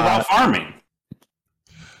 Most of them about farming.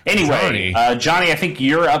 Anyway, Johnny, I think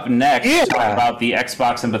you're up next to talk about the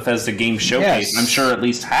Xbox and Bethesda Game Showcase. Yes. I'm sure at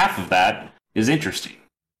least half of that is interesting.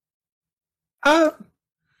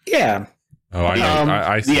 Yeah. Oh, I know.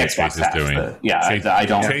 I see what Chase is doing. I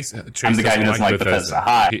don't. Chase I'm the guy who doesn't like Bethesda.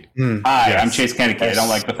 Hi, I'm Chase Kennedy. I don't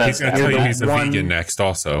like Bethesda. He's going to tell you he's a vegan next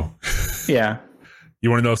also. Yeah. You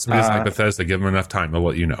want to know if somebody doesn't like Bethesda, give them enough time. They'll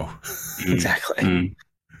let you know. Exactly.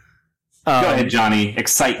 Go ahead, Johnny.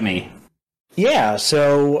 Excite me. Yeah,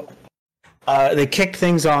 so they kicked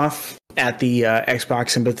things off at the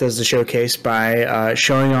Xbox and Bethesda showcase by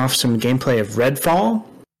showing off some gameplay of Redfall,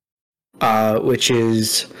 which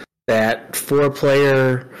is that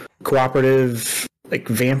 4-player cooperative like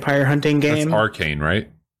vampire hunting game. That's Arcane, right?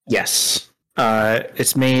 Yes.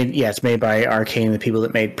 It's made by Arcane, the people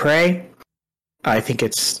that made Prey. I think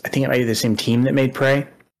it might be the same team that made Prey.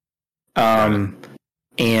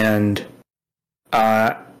 And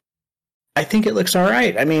I think it looks all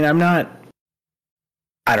right. I mean,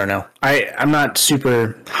 I don't know. I'm not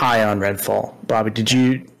super high on Redfall. Bobby, did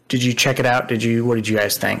you check it out? What did you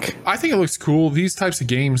guys think? I think it looks cool. These types of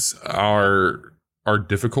games are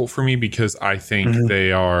difficult for me because I think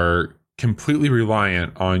they are completely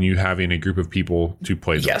reliant on you having a group of people to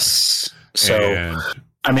play them. Yes. So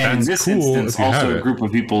in this instance, also a group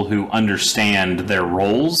of people who understand their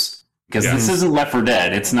roles, because this isn't Left 4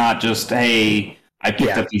 Dead. It's not just, hey, I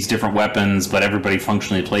picked up these different weapons, but everybody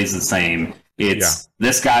functionally plays the same. It's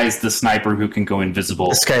this guy's the sniper who can go invisible.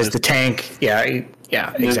 This guy's the tank. Yeah,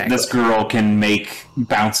 exactly. This girl can make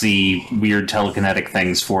bouncy, weird telekinetic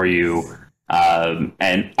things for you.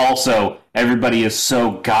 And also, everybody is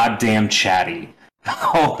so goddamn chatty.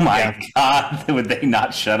 Oh my god, would they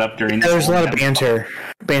not shut up during this? There's a lot of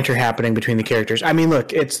banter happening between the characters. I mean,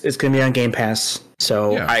 look, it's going to be on Game Pass,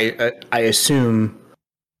 so I assume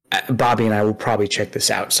Bobby and I will probably check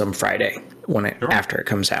this out some Friday after it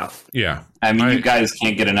comes out. Yeah, I mean, you guys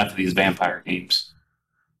can't get enough of these vampire games.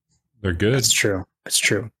 They're good. It's true.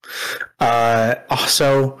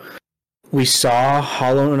 Also, we saw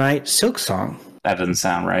Hollow Knight Silksong. That doesn't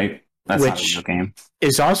sound right. That's not a real game.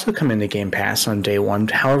 Is also coming to Game Pass on day one.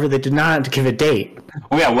 However, they did not give a date.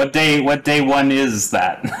 Oh yeah, what day one is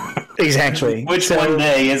that? Exactly. Which one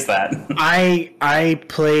day is that? I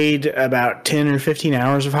played about 10 or 15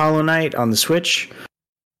 hours of Hollow Knight on the Switch,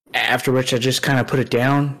 after which I just kind of put it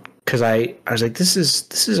down because I was like, this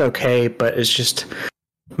is okay, but it's just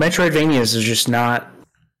Metroidvanias is just not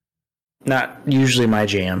usually my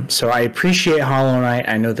jam. So I appreciate Hollow Knight.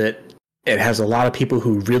 I know that it has a lot of people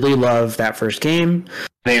who really love that first game.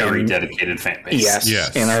 Very dedicated fan base.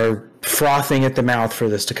 Yes. And are frothing at the mouth for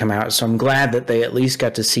this to come out. So I'm glad that they at least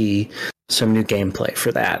got to see some new gameplay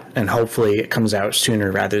for that. And hopefully it comes out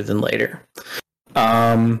sooner rather than later.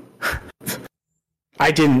 I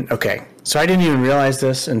didn't even realize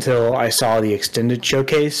this until I saw the extended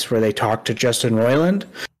showcase where they talked to Justin Roiland.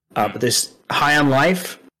 But this High on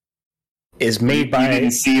Life is made by... You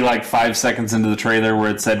didn't see like 5 seconds into the trailer where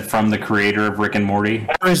it said from the creator of Rick and Morty?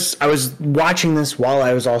 I was watching this while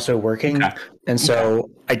I was also working, and so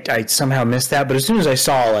I somehow missed that. But as soon as I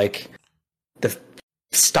saw like the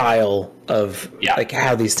style of like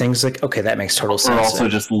how these things okay, that makes total sense. Or also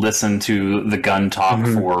just listen to the gun talk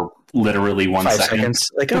for literally 1 5 second.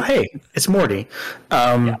 seconds. Like, oh hey, it's Morty.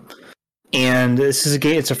 And this is a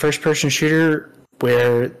game. It's a first-person shooter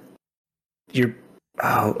where you're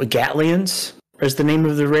Gatlians is the name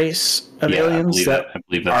of the race of aliens that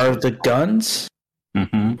are the guns,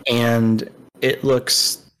 and it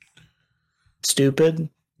looks stupid.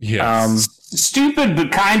 Stupid,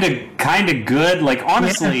 but kind of good. Like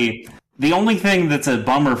honestly, the only thing that's a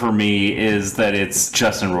bummer for me is that it's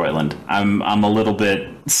Justin Roiland. I'm a little bit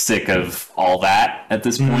sick of all that at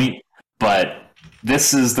this point, but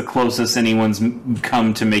this is the closest anyone's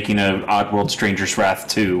come to making a Oddworld Stranger's Wrath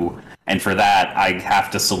 2. And for that, I have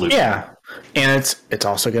to salute. Yeah, and it's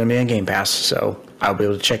also going to be on Game Pass, so I'll be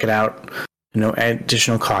able to check it out. No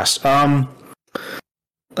additional cost.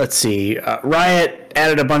 let's see. Riot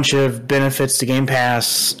added a bunch of benefits to Game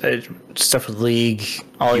Pass, stuff with League,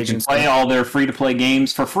 all you agents. You can play all their free-to-play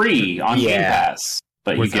games for free on Game Pass.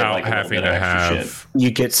 But without you get like having to have shit.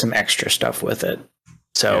 You get some extra stuff with it.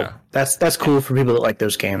 So that's cool for people that like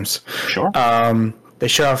those games. Sure. They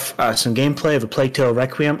show off some gameplay of A Plague Tale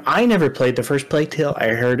Requiem. I never played the first Plague Tale. I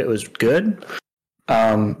heard it was good.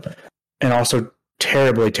 And also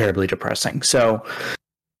terribly, terribly depressing. So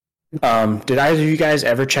did either of you guys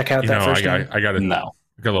ever check out that first game? I got a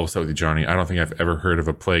little upset with you, Johnny. I don't think I've ever heard of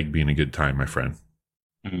a plague being a good time, my friend.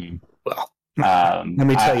 Well, let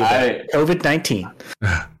me tell you that. COVID-19.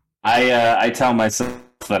 I tell myself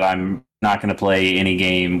that I'm not going to play any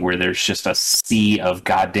game where there's just a sea of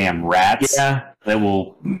goddamn rats that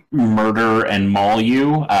will murder and maul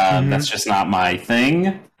you. That's just not my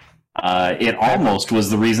thing. It almost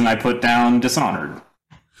was the reason I put down Dishonored.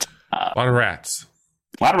 A lot of rats.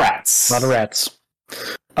 A lot of rats.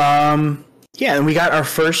 And we got our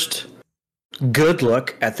first good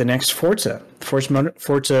look at the next Forza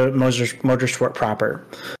Motorsport proper.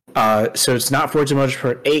 So it's not Forza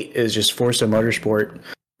Motorsport 8, it's just Forza Motorsport.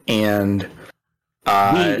 And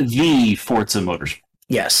the Forza Motorsport.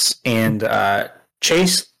 Yes. And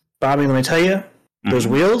Chase, Bobby, let me tell you, those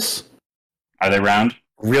wheels, are they round?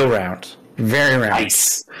 Real round. Very round.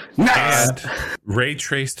 Nice. And ray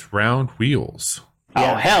traced round wheels.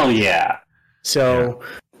 Oh, hell yeah. So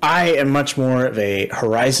I am much more of a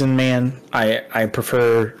Horizon man. I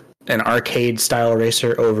prefer an arcade style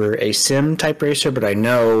racer over a sim type racer, but I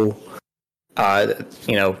know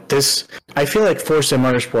this. I feel like Forza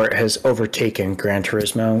Motorsport has overtaken Gran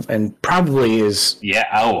Turismo and probably is. Yeah,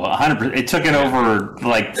 100%. It took it over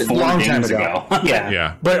like 4 games ago.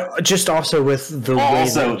 Yeah. But just also with the way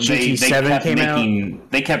that GT7 came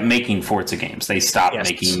out. They kept making Forza games. They stopped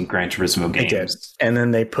making Gran Turismo games. They did. And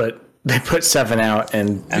then they put 7 out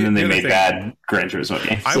and then they made bad Gran Turismo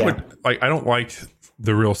games. I don't like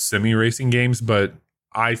the real semi racing games, but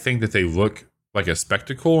I think that they look like a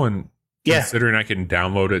spectacle, and considering I can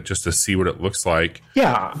download it just to see what it looks like.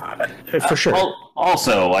 Yeah, for sure.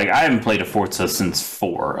 Also, I haven't played a Forza since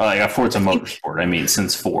 4. A Forza Motorsport,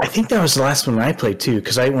 since 4. I think that was the last one I played too,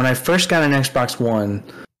 because when I first got an Xbox One,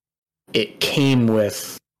 it came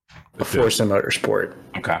with a Forza Motorsport.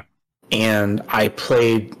 Okay. And I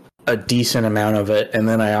played a decent amount of it, and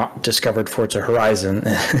then I discovered Forza Horizon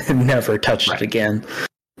and never touched it again.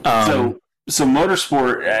 So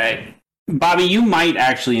Motorsport, Bobby, you might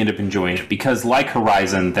actually end up enjoying it because, like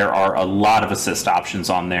Horizon, there are a lot of assist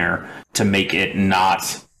options on there to make it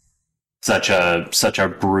not such a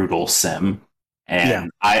brutal sim.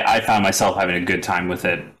 And I found myself having a good time with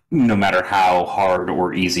it, no matter how hard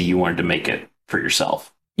or easy you wanted to make it for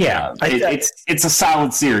yourself. Yeah, it's a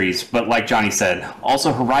solid series, but like Johnny said,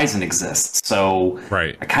 also Horizon exists, so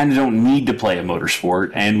I kind of don't need to play a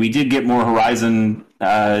Motorsport. And we did get more Horizon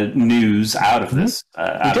news out of this,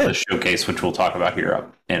 out of the showcase, which we'll talk about here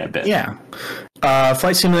in a bit. Yeah,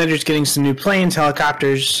 Flight Simulator's getting some new planes,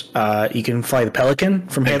 helicopters. You can fly the Pelican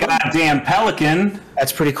from Halo. Goddamn Pelican!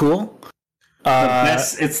 That's pretty cool.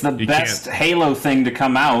 It's the best Halo thing to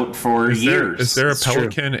come out for years. Is there a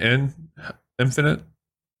Pelican in Infinite?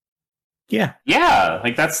 Yeah. Yeah,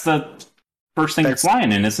 that's the first thing you're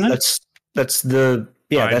flying in, isn't it? That's the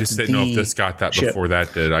I just didn't know if this got that before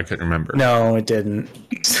that did. I couldn't remember. No, it didn't.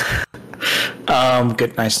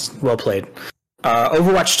 Good, nice, well played.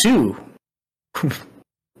 Overwatch 2.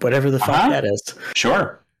 Whatever the fuck that is.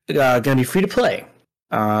 Sure. Gonna be free to play.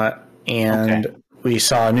 And we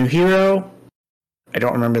saw a new hero. I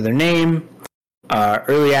don't remember their name.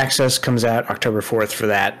 Early access comes out October 4th for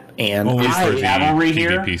that. And only for the PvP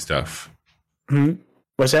PvP stuff.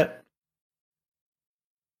 What's that?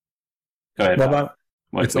 Go ahead.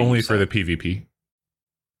 It's only for the PvP.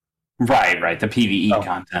 Right. The PvE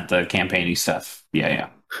content, the campaigny stuff. Yeah.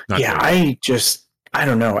 I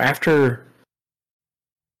don't know. After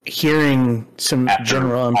hearing some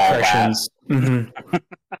general impressions. I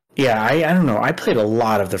don't know. I played a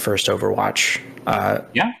lot of the first Overwatch.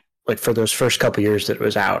 Like for those first couple years that it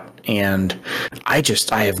was out. And I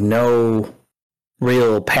have no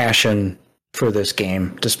real passion for this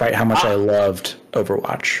game, despite how much I loved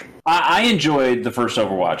Overwatch. I enjoyed the first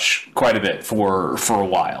Overwatch quite a bit for a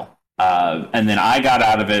while. And then I got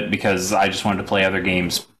out of it because I just wanted to play other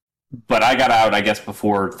games. But I got out, I guess,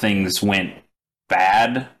 before things went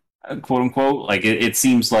bad, quote unquote. Like it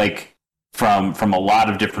seems like from a lot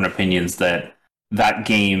of different opinions that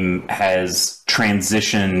game has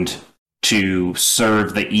transitioned to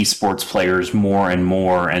serve the esports players more and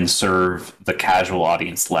more and serve the casual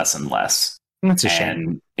audience less and less. That's a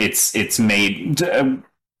shame. And it's made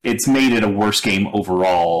it's made it a worse game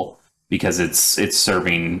overall because it's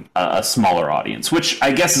serving a smaller audience, which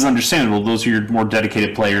I guess is understandable. Those are your more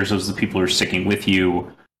dedicated players. Those are the people who are sticking with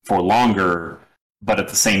you for longer. But at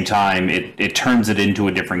the same time, it turns it into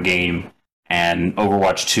a different game. And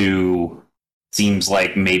Overwatch 2 seems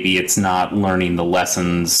like maybe it's not learning the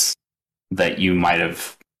lessons that you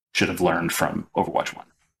should have learned from Overwatch 1.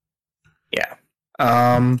 Yeah.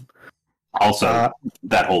 Also,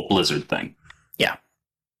 that whole Blizzard thing. Yeah.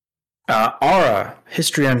 Aura,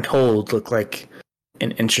 History Untold, looked like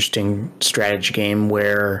an interesting strategy game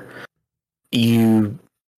where you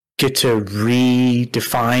get to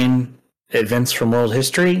redefine events from world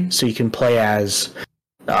history, so you can play as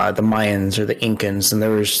the Mayans or the Incans, and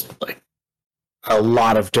there was like a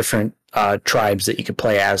lot of different tribes that you could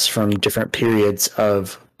play as from different periods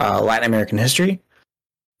of Latin American history,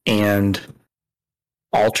 and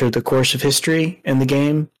altered the course of history in the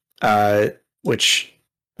game, which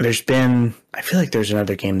there's been, I feel like there's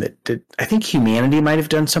another game that did, I think Humanity might have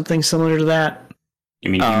done something similar to that. You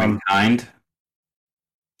mean Humankind?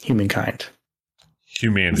 Humankind.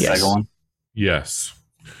 Humanity. Yes. Second one? Yes.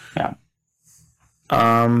 Yeah.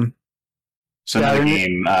 So Yeah, another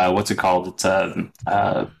game, what's it called? It's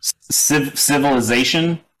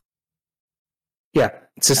Civilization? Yeah,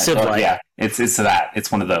 it's a Civ like. Yeah, it's that.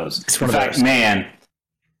 It's one of those. It's one In of fact, those. man,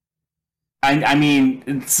 I mean,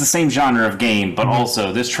 it's the same genre of game, but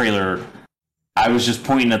also this trailer, I was just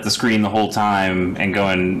pointing at the screen the whole time and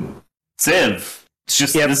going, Civ. It's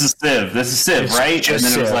just, this is Civ. This is Civ, It's right? And just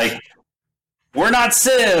then it was Civ. like, we're not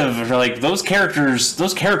Civ. Or like those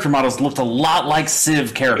character models looked a lot like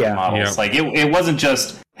Civ character models. Yeah. Like it wasn't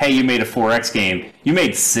just, hey, you made a 4X game. You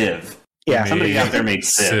made Civ. Yeah, Somebody out there made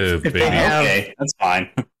Civ. If they baby. have- Okay, that's fine.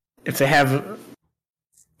 if they have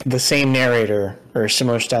the same narrator or a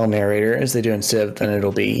similar style narrator as they do in Civ, then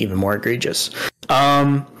it'll be even more egregious.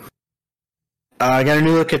 I got a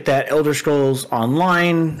new look at that Elder Scrolls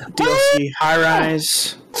Online DLC High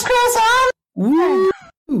Rise. Scrolls on.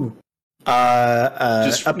 Woo!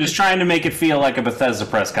 Just trying to make it feel like a Bethesda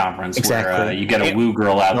press conference where Exactly. you get a woo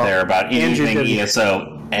girl out there about Andrew anything W.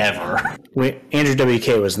 ESO ever. Andrew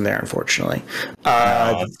WK wasn't there, unfortunately.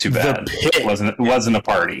 Oh, that's too bad. The Pit. It wasn't a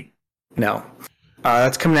party. No.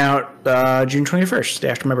 That's coming out June 21st, the day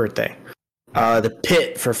after my birthday. The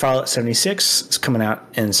Pit for Fallout 76 is coming out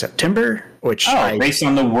in September, which Based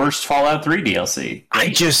on the worst Fallout 3 DLC.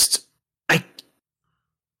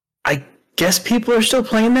 I guess people are still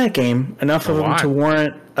playing that game enough of them to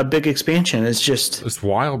warrant a big expansion. It's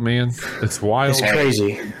wild, man. It's wild. It's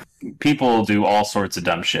crazy. People do all sorts of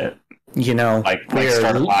dumb shit. You know, Like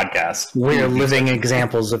start a podcast. We're living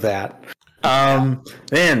examples of that.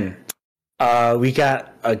 Then we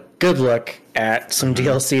got a good look at some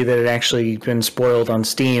DLC that had actually been spoiled on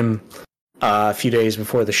Steam a few days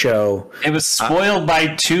before the show. It was spoiled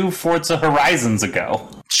by 2 Forza Horizons ago.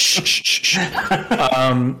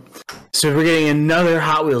 So we're getting another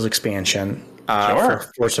Hot Wheels expansion Sure.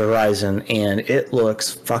 for Forza Horizon, and it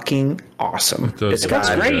looks fucking awesome. It looks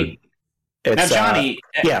great. Now, It's, Johnny,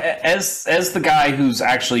 as the guy who's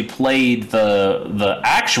actually played the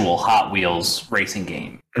actual Hot Wheels racing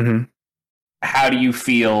game, mhm. how do you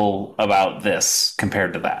feel about this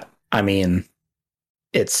compared to that? I mean,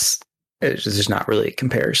 it's just not really a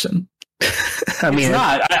comparison. I mean, It's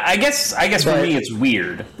not. I guess for but- me it's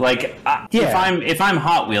weird. Like Yeah. if I'm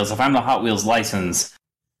Hot Wheels, if I'm the Hot Wheels license,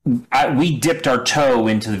 we dipped our toe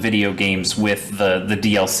into the video games with the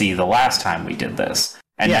DLC the last time we did this.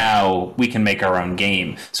 And now we can make our own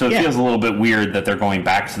game. So it feels a little bit weird that they're going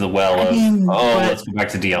back to the well let's go back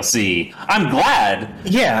to DLC. I'm glad.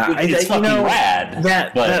 Yeah, It's fucking rad.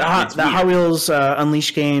 That Hot Wheels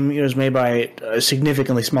Unleashed game was made by a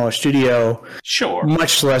significantly smaller studio, Sure.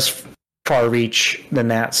 much less far reach than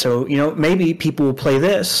that. So, maybe people will play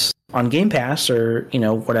this on Game Pass or,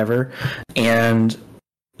 whatever, and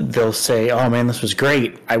they'll say, oh man, this was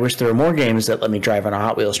great. I wish there were more games that let me drive on a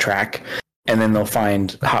Hot Wheels track. And then they'll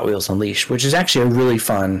find Hot Wheels Unleashed, which is actually a really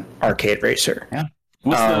fun arcade racer. Yeah.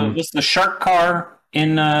 What's the shark car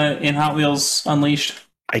in Hot Wheels Unleashed?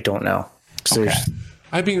 I don't know. Okay.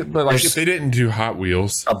 I mean, but like if they didn't do Hot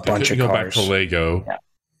Wheels, A bunch of go cars. back to Lego. Yeah.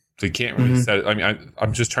 They can't really set it. I mean,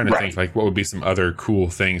 I'm just trying to think like what would be some other cool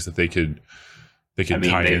things that they could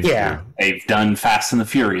tie into. Yeah. They've done Fast and the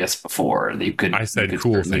Furious before. I said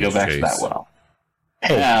cool certainly things, go back to that Chase. well.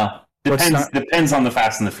 Hey, Yeah. Let's Depends on the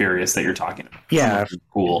Fast and the Furious that you're talking about. Yeah. Some of them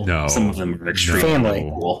are cool. No. Some of them are extremely Family.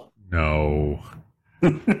 cool. No.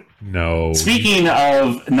 No. Speaking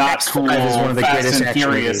of not cool, X5 is one of the Fast greatest and action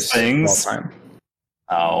Furious movies things. of all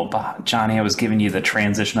time. Oh, Johnny, I was giving you the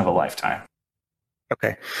transition of a lifetime.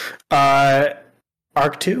 Okay.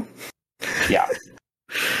 Arc 2? Yeah.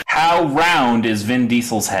 How round is Vin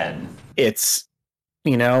Diesel's head? It's,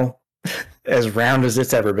 as round as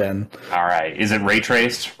it's ever been. All right. Is it ray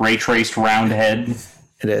traced? Ray traced round head?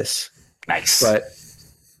 It is. Nice. But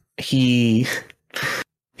he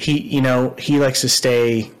likes to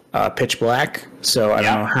stay pitch black, so I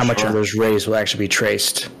don't know how much of those rays will actually be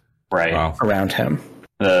traced around him.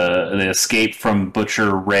 The escape from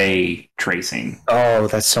Butcher Ray tracing. Oh,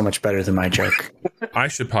 that's so much better than my joke. I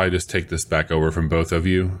should probably just take this back over from both of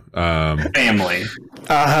you. Family.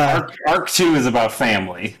 Arc 2 is about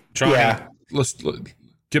family. Johnny, let's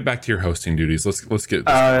get back to your hosting duties. Let's get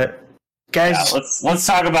this. Guys, let's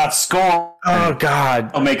talk about Scorn. Oh God!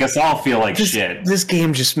 It'll make us all feel like shit. This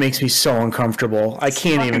game just makes me so uncomfortable. I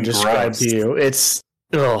can't even describe to you. It's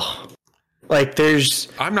like there's.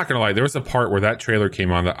 I'm not gonna lie. There was a part where that trailer came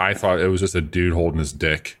on that I thought it was just a dude holding his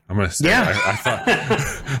dick. I'm gonna say. Yeah. I thought.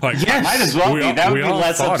 Like, yes. Might as well be. That would be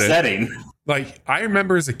less upsetting. Like I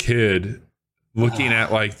remember as a kid looking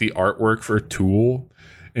at like the artwork for Tool.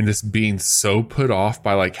 And just being so put off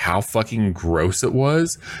by like how fucking gross it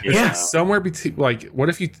was. It's like somewhere between like, what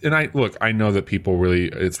if you, and I know that people really,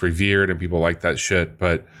 it's revered and people like that shit,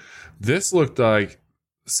 but this looked like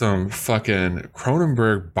some fucking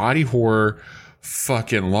Cronenberg body horror,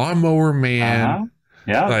 fucking Lawnmower Man.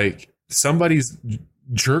 Yeah. Like somebody's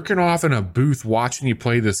jerking off in a booth watching you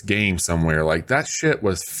play this game somewhere. Like that shit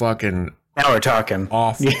was fucking. Now we're talking.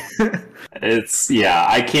 Awful.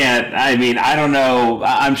 I can't. I mean, I don't know.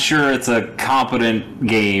 I'm sure it's a competent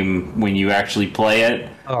game when you actually play it.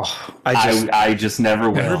 Oh, I just never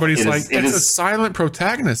will. Everybody's it's a silent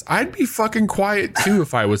protagonist. I'd be fucking quiet too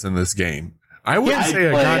if I was in this game. I wouldn't say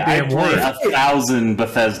a goddamn word. I play 1,000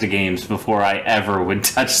 Bethesda games before I ever would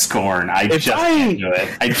touch Scorn. I just can't do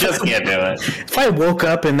it. I just can't do it. If I woke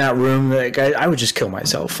up in that room, like, I would just kill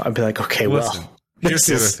myself. I'd be like, okay, listen. Here's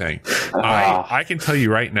the other thing. I can tell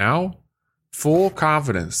you right now, full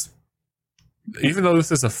confidence. Even though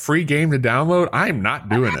this is a free game to download, I'm not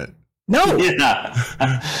doing it. No. It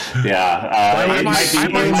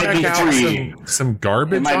might be free. Some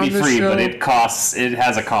garbage. It might on be this free, show. but it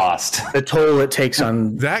has a cost. The toll it takes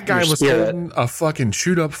on that guy was holding a fucking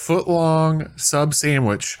chewed up foot long sub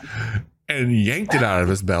sandwich and yanked it out of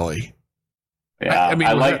his belly. Yeah,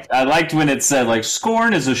 I liked when it said like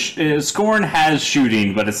Scorn Scorn has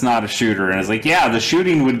shooting, but it's not a shooter, and it's like the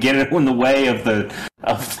shooting would get in the way of the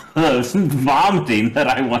vomiting that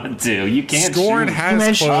I want to do. You can't. Scorn shoot.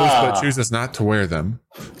 has clothes, but chooses not to wear them.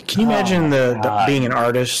 Can you imagine the being an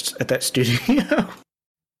artist at that studio?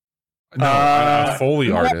 No, a Foley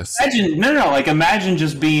artist. Imagine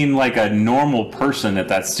just being like a normal person at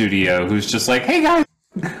that studio who's just like, hey guys.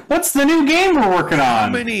 What's the new game we're working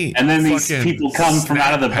on? And then these people come from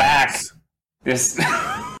out of the back.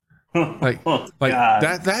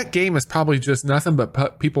 That game is probably just nothing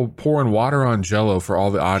but people pouring water on Jello for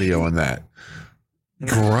all the audio in that.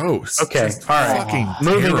 Gross. Okay, just all right. Fucking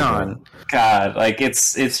moving terrible. on. God, like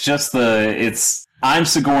it's just I'm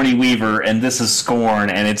Sigourney Weaver and this is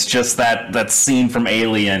Scorn, and it's just that scene from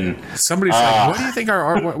Alien. Somebody's like, what do you think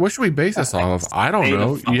what should we base this off of? I don't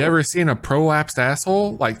know. You ever seen a prolapsed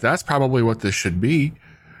asshole? Like, that's probably what this should be.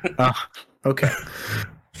 Okay.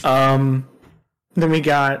 Then we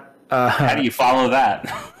got... how do you follow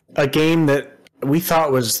that? A game that we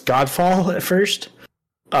thought was Godfall at first.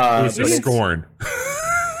 It was just Scorn.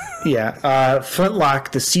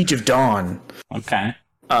 Flintlock, The Siege of Dawn. Okay.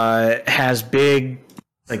 Has big,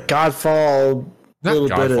 like Godfall. Not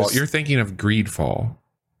Godfall. You're thinking of Greedfall.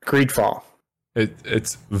 Greedfall.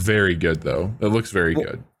 It's very good though. It looks very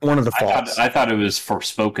good. One of the falls. I thought it was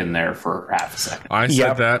Forspoken there for half a second. I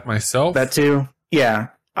said that myself. That too. Yeah.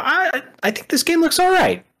 I think this game looks all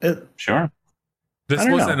right. Sure. This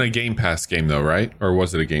wasn't a Game Pass game though, right? Or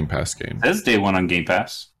was it a Game Pass game? It says day one on Game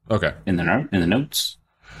Pass. Okay. In the notes.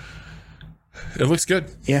 It looks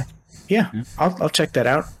good. Yeah. I'll check that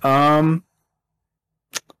out.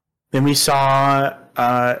 Then we saw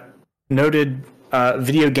noted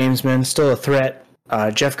video gamesman, still a threat,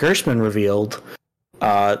 Jeff Gerstmann revealed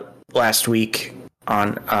last week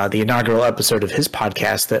on the inaugural episode of his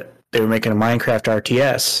podcast that they were making a Minecraft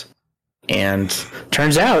RTS. And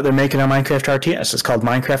turns out they're making a Minecraft RTS. It's called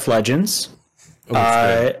Minecraft Legends.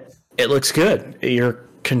 It looks good. You're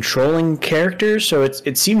controlling characters, so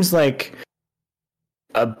it seems like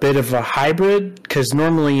a bit of a hybrid, because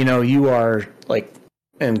normally, you are like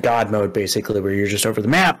in God mode, basically, where you're just over the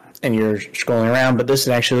map and you're scrolling around, but this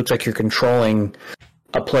actually looks like you're controlling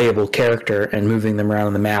a playable character and moving them around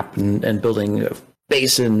on the map and building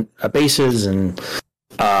bases and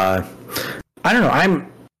I don't know.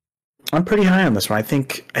 I'm pretty high on this one. I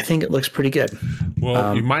think it looks pretty good.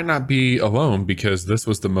 Well, you might not be alone because this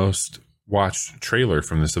was the most watched trailer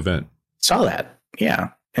from this event. Saw that. Yeah.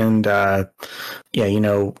 And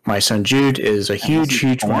my son Jude is a huge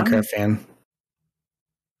Minecraft fan.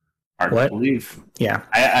 Hard to believe. Yeah.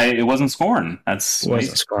 It wasn't Scorn. It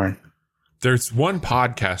wasn't Scorn. There's one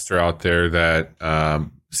podcaster out there that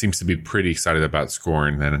seems to be pretty excited about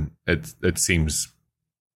Scorn, and it seems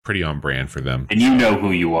pretty on brand for them. And you know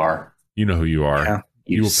who you are. You know who you are. Yeah.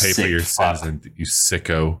 You will pay for your sins, and you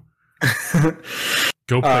sicko.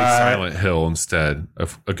 Go play Silent Hill instead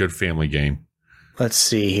of a good family game. Let's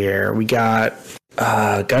see here. We got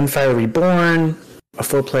Gunfire Reborn, a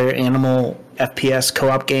 4-player animal FPS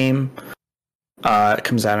co-op game. It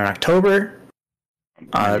comes out in October.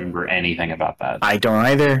 I don't remember anything about that. I don't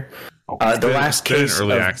either. The last case it's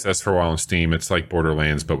been early access for a while on Steam. It's like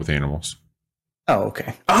Borderlands, but with animals. Oh,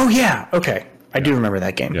 okay. Oh, yeah. Okay. I do remember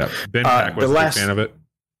that game. Yeah. Ben Pack was a big fan of it.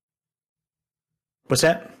 What's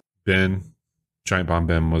that? Ben, Giant Bomb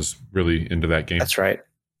Ben was really into that game. That's right.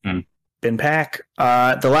 Ben Pack.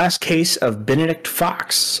 The last case of Benedict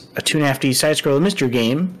Fox, a 2.5D side-scroller mystery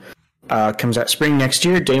game, comes out spring next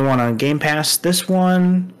year. Day 1 on Game Pass. This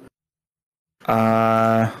one,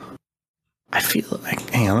 I feel like...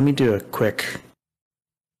 Hang on, let me do a quick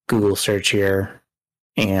Google search here.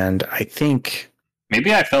 And I think...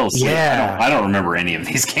 Maybe I fell asleep. Yeah. I don't remember any of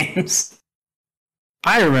these games.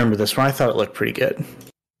 I remember this one. I thought it looked pretty good.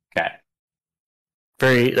 Okay.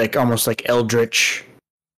 Very, almost like Eldritch,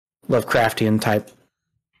 Lovecraftian type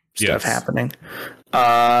stuff happening.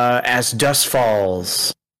 As Dusk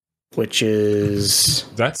Falls, which is...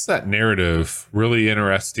 That's that narrative. Really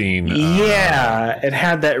interesting. It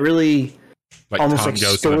had that really almost Tom like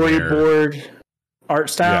goes storyboard art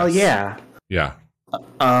style. Yes. Yeah.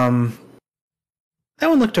 That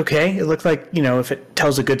one looked okay. It looked like, if it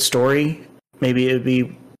tells a good story, maybe it would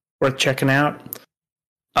be worth checking out.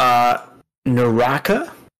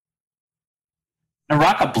 Naraka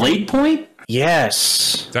Blade Point?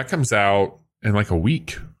 Yes. That comes out in like a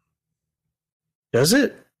week. Does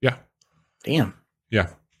it? Yeah. Damn. Yeah.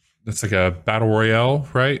 That's like a battle royale,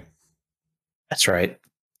 right? That's right.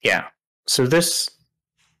 Yeah. So this,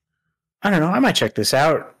 I don't know. I might check this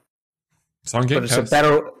out. It's on Game Pass.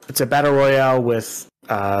 It's a battle royale with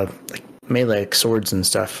melee swords and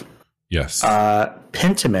stuff. Yes.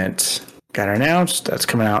 Pentiment got announced. That's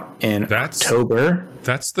coming out in October.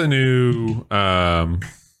 That's the new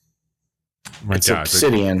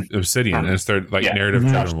Obsidian. Obsidian. And it's their narrative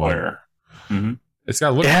driven one. Mm-hmm. It's got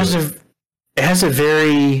a look. It has a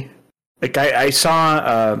very I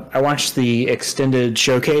watched the extended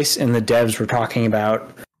showcase and the devs were talking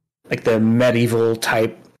about the medieval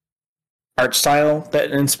type art style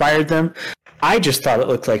that inspired them. I just thought it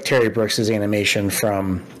looked like Terry Brooks' animation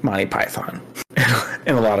from Monty Python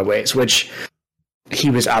in a lot of ways, which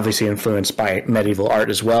he was obviously influenced by medieval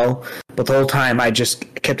art as well. But the whole time I just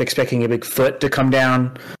kept expecting a big foot to come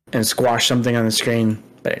down and squash something on the screen,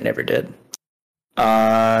 but it never did.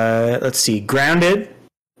 Let's see. Grounded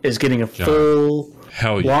is getting a full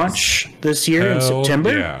launch this year in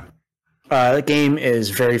September. Yeah. The game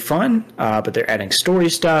is very fun, but they're adding story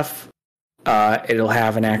stuff. It'll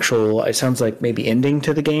have an actual, it sounds like maybe ending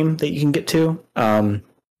to the game that you can get to. I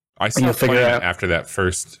stopped playing it after that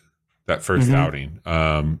first outing.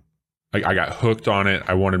 I got hooked on it.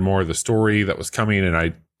 I wanted more of the story that was coming, and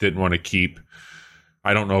I didn't want to keep.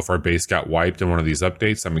 I don't know if our base got wiped in one of these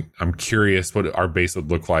updates. I'm curious what our base would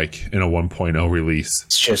look like in a 1.0 release.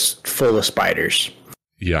 It's just full of spiders.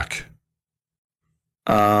 Yuck.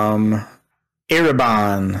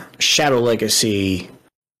 Erebon Shadow Legacy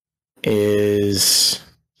is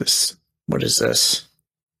this. What is this?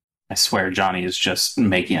 I swear Johnny is just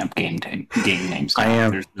making up game names. I am.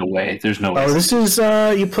 There's no way. Oh, this is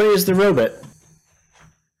you play as the robot.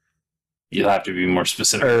 You'll have to be more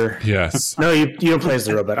specific. Yes. No, you don't play as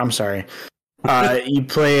the robot. I'm sorry. You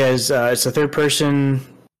play as it's a third-person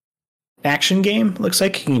action game. Looks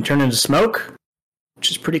like you can turn into smoke, which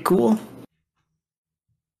is pretty cool.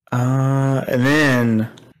 And then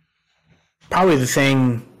probably the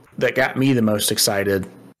thing that got me the most excited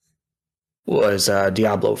was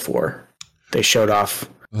Diablo 4. They showed off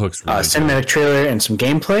looks really cinematic trailer and some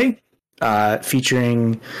gameplay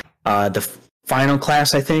featuring the final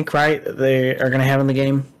class, I think, right? They are going to have in the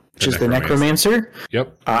game, which is the Necromancer.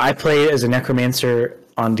 Yep. I played as a Necromancer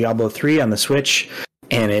on Diablo 3 on the Switch,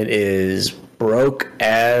 and it is broke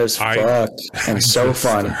as fuck and so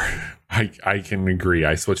fun. I can agree.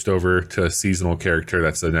 I switched over to a seasonal character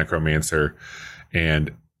that's the Necromancer,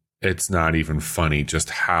 and it's not even funny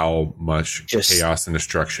just how much chaos and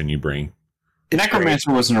destruction you bring.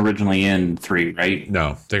 Necromancer wasn't originally in 3, right?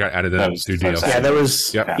 No, they got added in through DLC. Yeah, that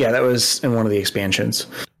was Yep. yeah, that was in one of the expansions.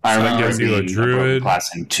 I remember gives you a druid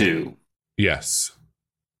class in 2. Yes.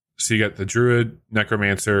 So you got the druid,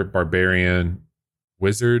 necromancer, barbarian,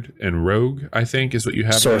 wizard, and rogue, I think is what you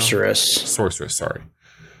have. Sorceress. Now. Sorceress, sorry.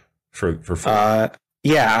 For 4.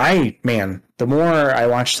 The more I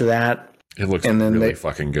watched to that, it looks really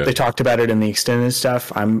fucking good. They talked about it in the extended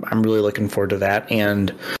stuff. I'm really looking forward to that.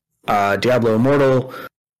 And Diablo Immortal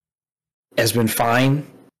has been fine.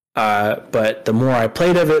 But the more I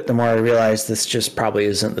played of it, the more I realized this just probably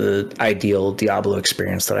isn't the ideal Diablo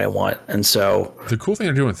experience that I want. And so the cool thing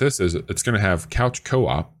they're doing with this is it's going to have couch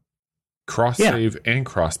co-op, cross save and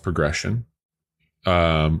cross progression,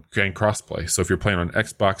 and crossplay. So if you're playing on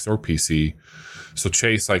Xbox or PC, so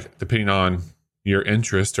Chase, like depending on your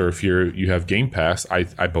interest or if you have Game Pass,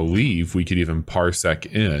 I believe we could even parsec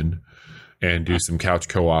in and do some couch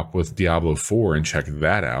co-op with Diablo 4 and check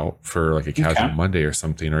that out for like a casual Monday or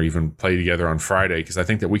something, or even play together on Friday. Because I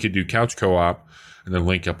think that we could do couch co-op and then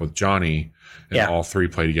link up with Johnny and all 3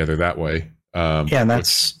 play together that way. And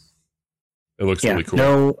it looks really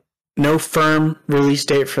cool. No firm release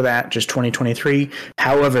date for that, just 2023.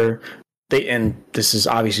 However, and this is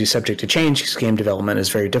obviously subject to change because game development is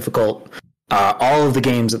very difficult. All of the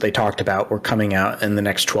games that they talked about were coming out in the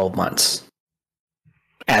next 12 months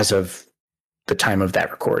as of the time of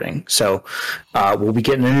that recording. So we'll be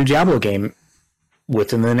getting a new Diablo game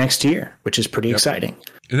within the next year, which is pretty exciting.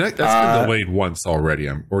 And that's been delayed once already,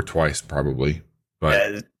 or twice probably.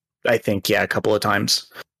 But I think, a couple of times.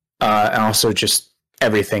 And also just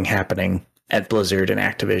everything happening at Blizzard and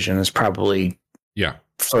Activision is probably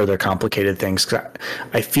further complicated things. 'Cause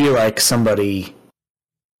I feel like somebody,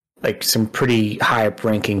 like some pretty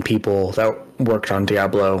high-ranking people that worked on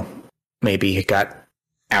Diablo maybe got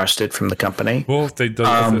ousted from the company. Well,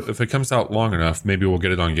 if it comes out long enough, maybe we'll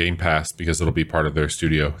get it on Game Pass because it'll be part of their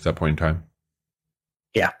studio at that point in time.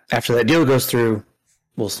 Yeah, after that deal goes through,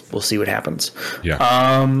 we'll see what happens.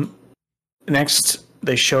 Yeah. Next,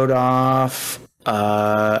 they showed off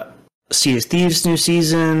Sea of Thieves new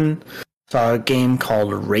season. Saw a game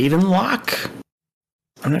called Ravenlock.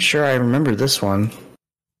 I'm not sure I remember this one.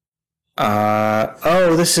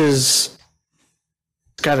 This is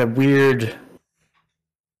got a weird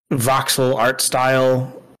voxel art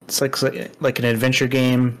style. It's like an adventure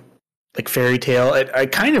game, like fairy tale.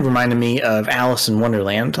 It kind of reminded me of Alice in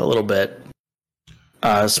Wonderland a little bit.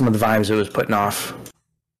 Some of the vibes it was putting off.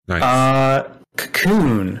 Nice.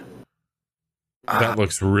 Cocoon. That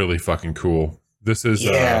looks really fucking cool. This is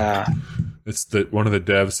it's one of the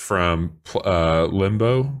devs from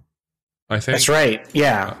Limbo, I think. That's right.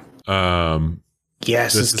 Yeah.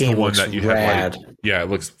 Yes, this game looks rad. It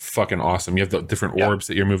looks fucking awesome. You have the different orbs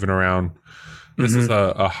that you're moving around. This is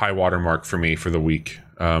a high watermark for me for the week.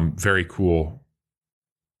 Very cool.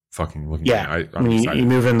 Fucking looking. Yeah, you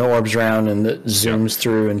move in the orbs around and it zooms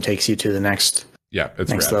through and takes you to the next. Yeah,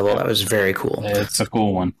 it's next rad. level. That was very cool. It's a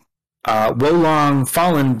cool one. Wolong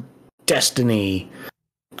Fallen Destiny.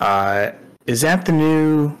 Is that the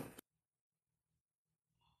new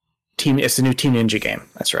team? It's the new Team Ninja game.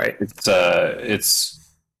 That's right.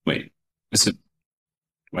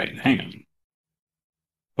 Hang on.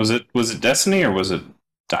 Was it Destiny or was it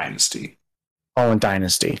Dynasty? Fallen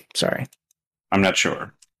Dynasty. Sorry. I'm not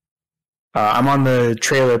sure. I'm on the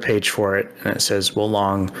trailer page for it, and it says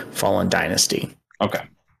Wolong Fallen Dynasty. Okay.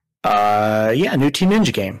 New Team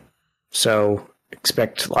Ninja game. So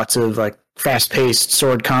expect lots of like fast-paced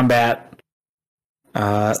sword combat.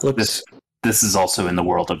 This is also in the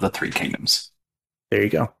world of the Three Kingdoms. There you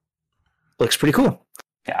go. Looks pretty cool.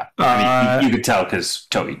 Yeah, you could tell because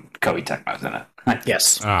Koei Tecmo's in it.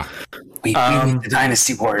 Yes. We need the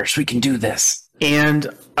Dynasty Warriors. We can do this. And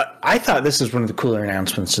I thought this was one of the cooler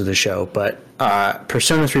announcements of the show, but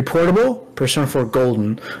Persona 3 Portable, Persona 4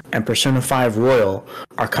 Golden, and Persona 5 Royal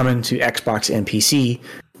are coming to Xbox and PC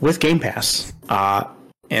with Game Pass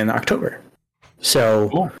in October. So,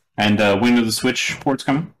 cool. And when are the Switch ports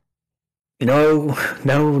coming? No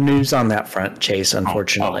news on that front, Chase,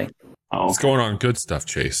 unfortunately. What's going on? Good stuff,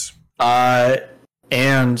 Chase.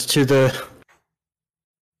 And to the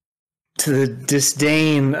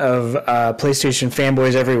disdain of PlayStation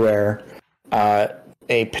fanboys everywhere,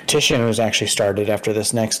 a petition was actually started after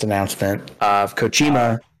this next announcement of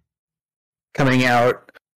Kojima coming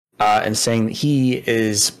out and saying that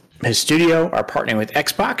his studio are partnering with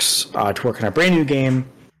Xbox to work on a brand new game.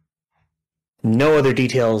 No other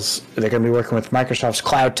details. They're going to be working with Microsoft's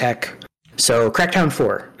cloud tech. So Crackdown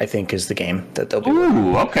 4, I think, is the game that they'll be working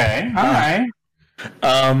on. Okay. All right.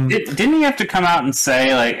 Didn't he have to come out and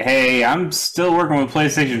say like, "Hey, I'm still working with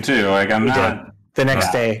PlayStation 2. Like, I'm not." The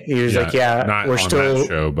next day, he was like, "Yeah, we're still that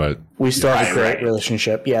show, but we still have a great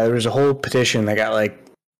relationship." Yeah, there was a whole petition that got like,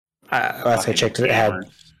 last I checked, it had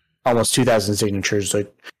almost 2,000 signatures.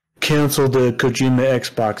 Like, cancel the Kojima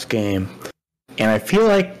Xbox game, and I feel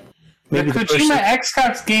like maybe the Kojima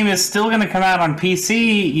Xbox game is still going to come out on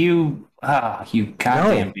PC. You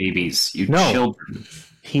goddamn babies, you children.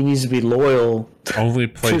 He needs to be loyal. Only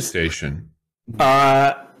PlayStation.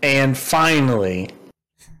 And finally,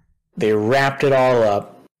 they wrapped it all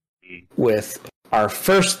up with our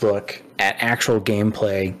first look at actual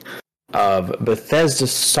gameplay of Bethesda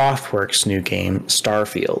Softworks' new game,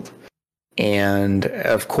 Starfield. And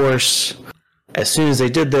of course, as soon as they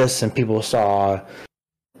did this and people saw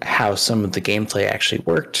how some of the gameplay actually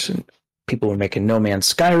worked, people were making No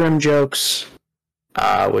Man's Skyrim jokes,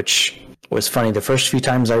 which was funny the first few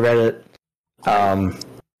times I read it.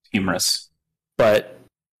 Humorous. But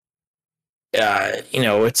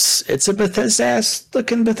it's a Bethesda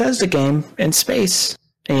looking Bethesda game in space,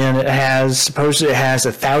 and supposedly it has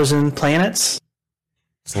 1,000 planets.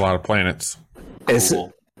 It's a lot of planets.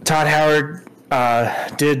 Cool. Todd Howard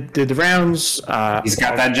did the rounds. He's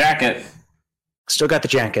got that jacket. Still got the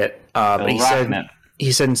jacket. But he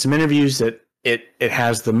said in some interviews that it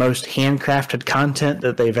has the most handcrafted content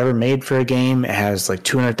that they've ever made for a game. It has like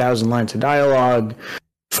 200,000 lines of dialogue,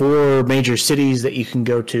 4 major cities that you can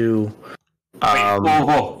go to.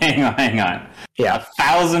 Hang on. Yeah.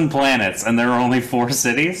 1,000 planets, and there are only 4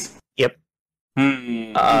 cities? Yep.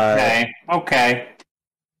 Okay.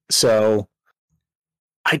 So,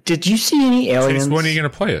 did you see any aliens? When are you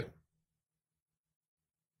going to play it?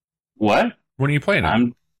 What? When are you playing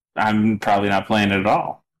it? I'm probably not playing it at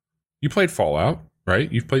all. You played Fallout,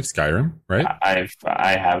 right? You've played Skyrim, right? I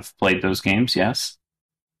have played those games, yes.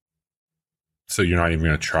 So you're not even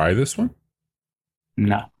going to try this one?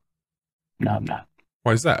 No, I'm not.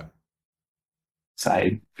 Why is that? So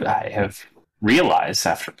I have realized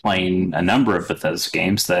after playing a number of Bethesda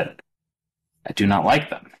games that I do not like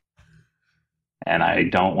them. And I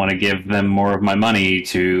don't want to give them more of my money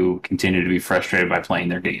to continue to be frustrated by playing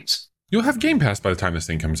their games. You'll have Game Pass by the time this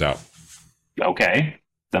thing comes out. Okay.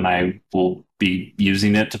 Then I will be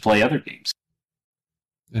using it to play other games.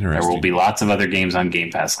 Interesting. There will be lots of other games on Game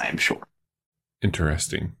Pass, I am sure.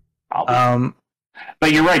 Interesting. But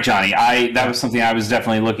you're right, Johnny. That was something I was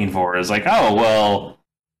definitely looking for. Is like,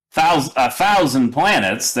 1,000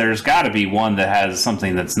 planets. There's got to be one that has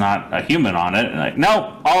something that's not a human on it. And like,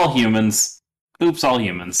 no, all humans. Oops, all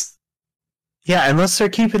humans. Yeah, unless they're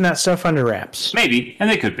keeping that stuff under wraps. Maybe, and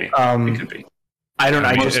they could be. It could be. I don't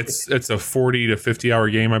know. It's a 40 to 50 hour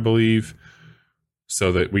game, I believe.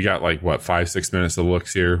 So that we got 5-6 minutes of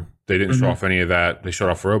looks here. They didn't show off any of that. They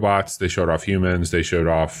showed off robots. They showed off humans. They showed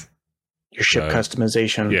off your ship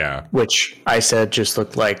customization. Yeah. Which I said just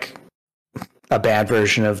looked like a bad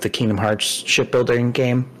version of the Kingdom Hearts shipbuilding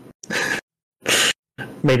game.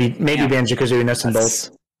 maybe Banjo-Kazooie Nuts and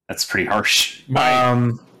Bolts. That's pretty harsh.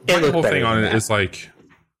 My whole thing on it is I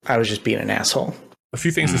was just being an asshole. A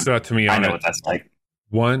few things that stood out to me on it. I know what that's like.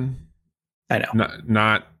 One, I know.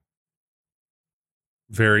 Not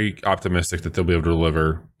very optimistic that they'll be able to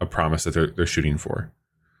deliver a promise that they're shooting for.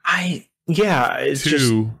 It's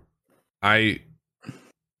Two, I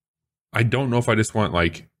don't know if I just want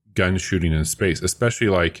gun shooting in space,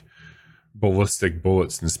 especially ballistic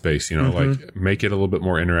bullets in space. Make it a little bit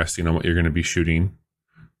more interesting on what you're going to be shooting.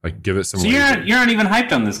 Give it some. So you're not even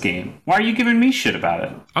hyped on this game. Why are you giving me shit about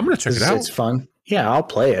it? I'm going to check it out. It's fun. Yeah, I'll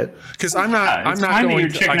play it. Because I'm not going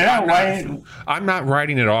to check it out. I'm not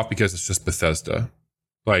writing it off because it's just Bethesda.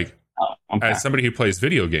 As somebody who plays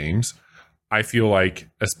video games, I feel like,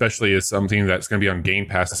 especially as something that's going to be on Game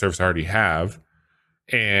Pass, the service I already have,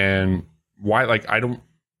 and why I don't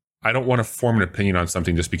want to form an opinion on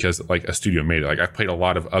something just because a studio made it. I've played a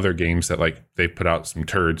lot of other games that they put out some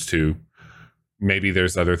turds to. Maybe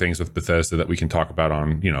there's other things with Bethesda that we can talk about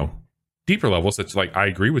on, deeper levels. That's I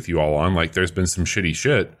agree with you all on. There's been some shitty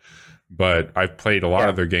shit, but I've played a lot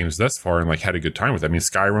of their games thus far and had a good time with it. I mean,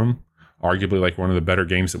 Skyrim, arguably one of the better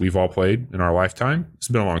games that we've all played in our lifetime. It's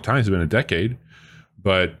been a long time. It's been a decade,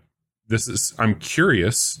 but I'm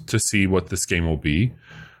curious to see what this game will be.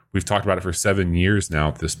 We've talked about it for 7 years now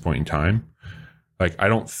at this point in time. I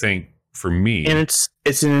don't think for me, and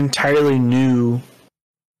it's an entirely new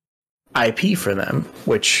IP for them,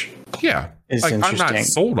 which is interesting. I'm not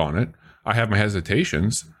sold on it. I have my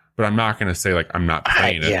hesitations, but I'm not going to say I'm not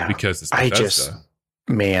playing it because it's Bethesda.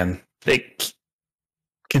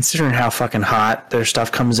 Considering how fucking hot their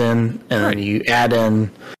stuff comes in, and then you add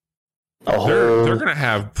in they're going to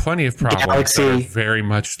have plenty of problems that are very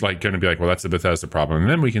much like going to be like, well, that's a Bethesda problem, and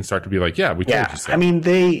then we can start to be like, yeah, we told you so. I mean,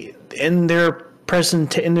 they in their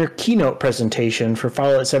keynote presentation for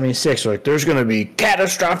Fallout 76, like, there's going to be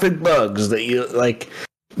catastrophic bugs that you like.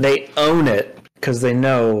 They own it because they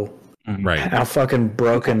know how fucking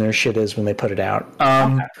broken their shit is when they put it out.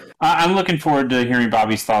 I'm looking forward to hearing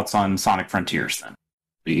Bobby's thoughts on Sonic Frontiers then.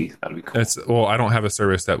 That'll be cool. Well, I don't have a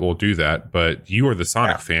service that will do that, but you are the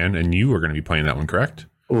Sonic fan, and you are going to be playing that one, correct?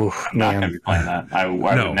 Ooh, I'm not going to be playing that. I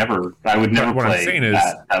would never play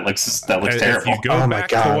that. That looks terrible. If you go back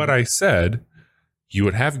to what I said, you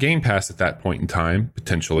would have Game Pass at that point in time,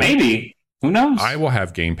 potentially. Maybe. Who knows? I will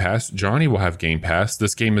have Game Pass. Johnny will have Game Pass.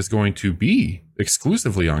 This game is going to be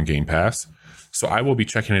exclusively on Game Pass, so I will be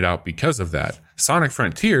checking it out because of that. Sonic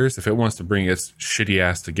Frontiers, if it wants to bring its shitty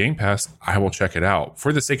ass to Game Pass, I will check it out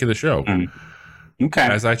for the sake of the show. Okay.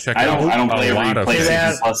 As I check out I don't play every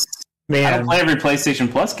PlayStation Plus. Man, I don't play every PlayStation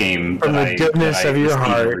Plus game. From the goodness of your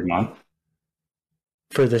heart,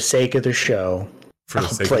 for the sake of the show, I'll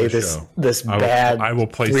play this bad I will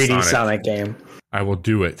play 3D Sonic game. I will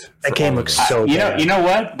do it. That game looks so bad. You know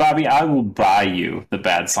what, Bobby? I will buy you the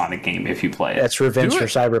bad Sonic game if you play it. That's revenge for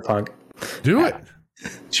Cyberpunk. Do it.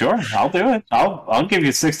 Sure, I'll do it. I'll give you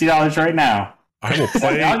 $60 right now. I will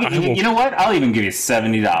play. You know what? I'll even give you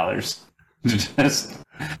 $70.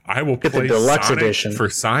 I will play the deluxe Sonic edition for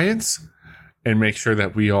science and make sure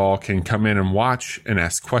that we all can come in and watch and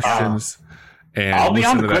ask questions. And I'll be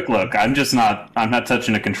on the quick look. I'm not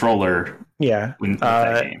touching a controller. Yeah.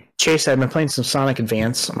 Chase, I've been playing some Sonic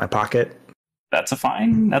Advance on my Pocket. That's a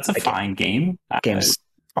fine game. Game's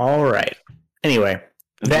all right. Anyway,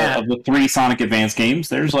 of the 3 Sonic Advance games,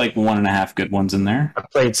 there's like 1.5 good ones in there. I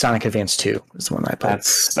played Sonic Advance 2. Is the one I played.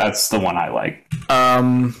 That's the one I like.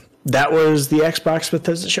 That was the Xbox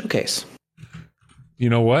Bethesda showcase. You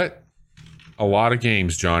know what? A lot of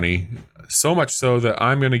games, Johnny. So much so that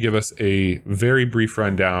I'm going to give us a very brief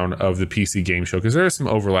rundown of the PC game show because there is some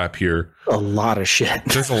overlap here. A lot of shit.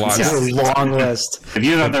 There's a lot. It's a long list. If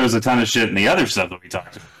you thought there was a ton of shit in the other stuff that we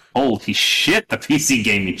talked about, holy shit, the PC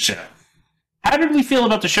gaming show. How did we feel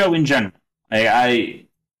about the show in general? The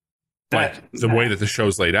way that the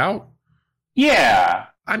show's laid out? Yeah.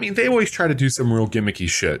 I mean, they always try to do some real gimmicky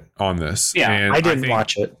shit on this. Yeah, and I didn't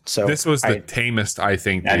watch it. So this was the tamest, I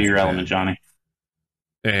think. Out of your element, Johnny.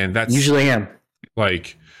 And that's usually am.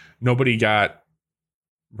 Like, nobody got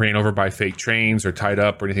ran over by fake trains or tied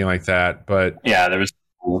up or anything like that. But yeah, there was,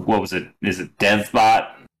 what was it? Is it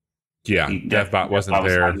DevBot? Yeah, DevBot wasn't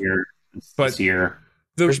there. But here,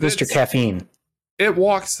 there's Mr. Caffeine. It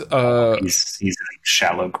walks. He's in a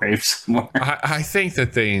shallow grave somewhere. I think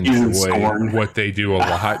that they enjoy what they do a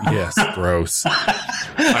lot. Yes, gross.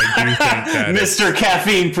 I do think that Mr.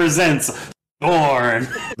 Caffeine presents Scorn.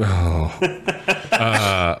 Oh.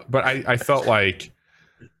 But I felt like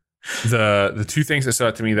the two things that stood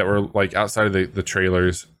out to me that were like outside of the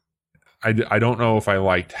trailers. I don't know if I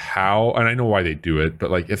liked how, and I know why they do it,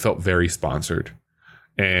 but like it felt very sponsored,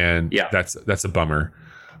 and that's a bummer.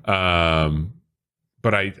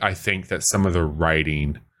 But I think that some of the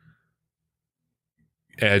writing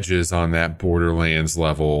edges on that Borderlands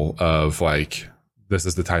level of like, this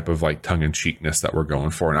is the type of like tongue-in-cheekness that we're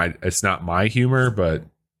going for. And it's not my humor, but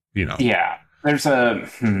you know. Yeah. There's I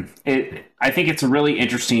think it's really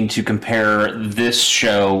interesting to compare this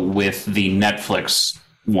show with the Netflix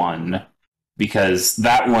one, because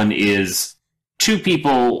that one is 2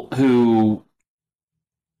 people who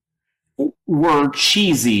were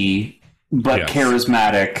cheesy but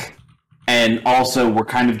charismatic, and also we're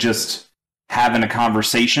kind of just having a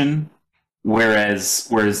conversation. Whereas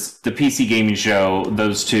the PC gaming show,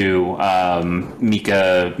 those two,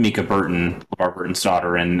 Mika Burton, LeVar Burton's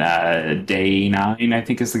daughter, and Day 9, I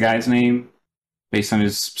think is the guy's name, based on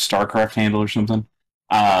his StarCraft handle or something.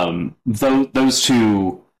 Those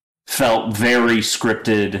two felt very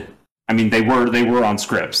scripted. I mean, they were on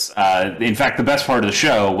scripts. In fact, the best part of the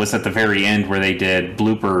show was at the very end where they did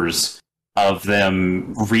bloopers of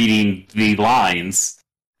them reading the lines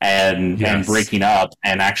and breaking up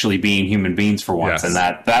and actually being human beings for once. And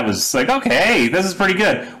that was like, okay, this is pretty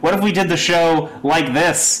good. What if we did the show like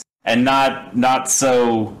this and not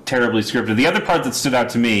so terribly scripted? The other part that stood out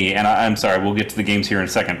to me, and I'm sorry, we'll get to the games here in a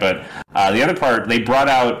second, but the other part, they brought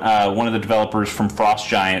out one of the developers from Frost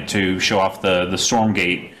Giant to show off the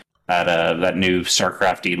Stormgate, that new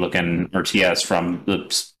StarCraft-y looking RTS from the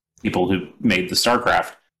people who made the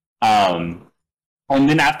StarCraft. And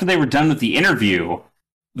then after they were done with the interview,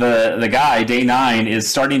 the guy, Day 9, is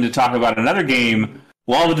starting to talk about another game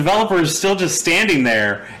while the developer is still just standing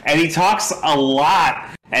there, and he talks a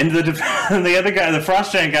lot, And the other guy, the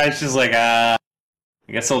Frost Giant guy, is just like, I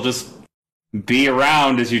guess I'll just be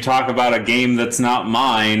around as you talk about a game that's not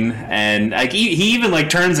mine. And like he even like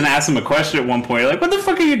turns and asks him a question at one point. Like, what the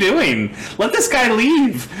fuck are you doing? Let this guy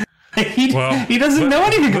leave. He doesn't know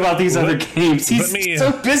anything about these other games. He's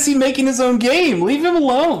so busy making his own game. Leave him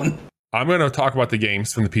alone. I'm going to talk about the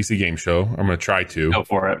games from the PC Game Show. I'm going to try to. Go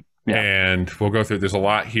for it. Yeah. And we'll go through. There's a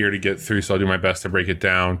lot here to get through, so I'll do my best to break it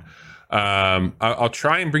down. I'll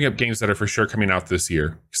try and bring up games that are for sure coming out this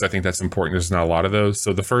year, because I think that's important. There's not a lot of those.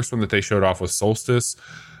 So the first one that they showed off was Solstice.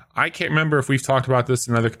 I can't remember if we've talked about this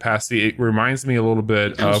in another capacity. It reminds me a little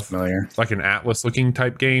bit of like an Atlas looking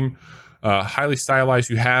type game. Highly stylized.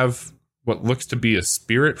 You have what looks to be a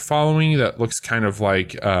spirit following that looks kind of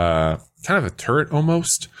like kind of a turret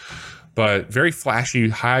almost, but very flashy,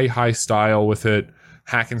 high style with it.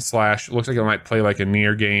 Hack and slash. It looks like it might play like a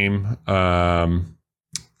Nier game.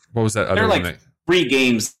 What was that other one? There are like 3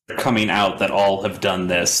 games coming out that all have done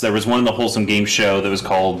this. There was one in the Wholesome Game Show that was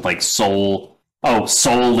called like Solitaire.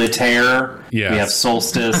 Yes. We have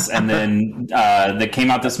Solstice, and then that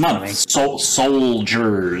came out this month.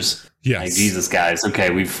 Soldiers. Yes. Like, Jesus, guys. Okay,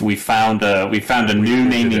 we found a new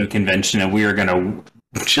naming convention, and we are gonna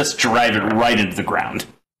just drive it right into the ground.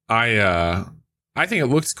 I think it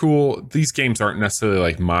looks cool. These games aren't necessarily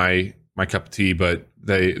like my cup of tea, but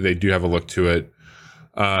they do have a look to it.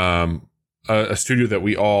 A studio that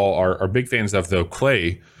we all are big fans of, though,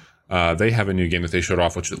 Clay, they have a new game that they showed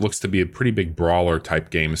off, which it looks to be a pretty big brawler type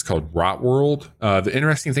game. It's called Rot World. The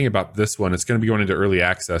interesting thing about this one, it's going to be going into early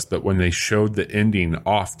access, but when they showed the ending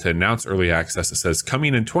off to announce early access, it says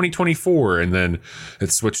coming in 2024, and then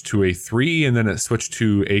it switched to a 3, and then it switched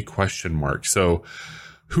to a question mark. So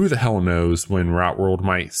who the hell knows when Rot World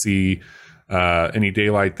might see any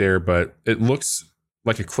daylight there, but it looks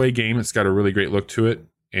like a Clay game. It's got a really great look to it,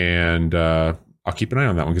 and I'll keep an eye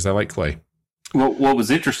on that one because I like Clay. Well, what was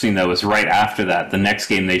interesting, though, is right after that, the next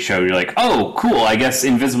game they showed, you're like, oh, cool, I guess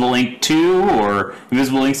Invisible Ink 2 or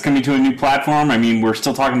Invisible Ink's coming to a new platform. I mean, we're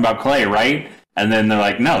still talking about Clay, right? And then they're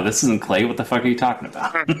like, no, this isn't Clay. What the fuck are you talking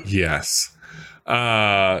about? Yes.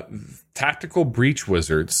 Tactical Breach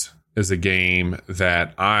Wizards is a game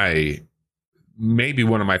that maybe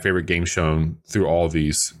one of my favorite games shown through all of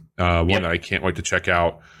these. One that I can't wait to check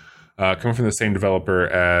out. Coming from the same developer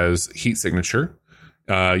as Heat Signature.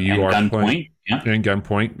 You are playing in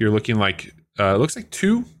Gunpoint. You're looking like it looks like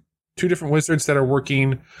two different wizards that are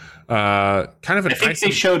working. Kind of an. I think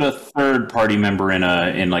they showed a third party member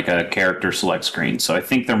in like a character select screen. So I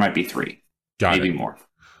think there might be 3, maybe more.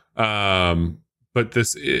 But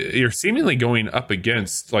you're seemingly going up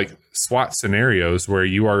against like SWAT scenarios where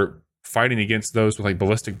you are fighting against those with like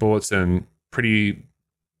ballistic bullets and pretty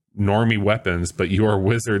normie weapons, but you are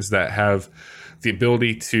wizards that have the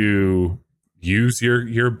ability to use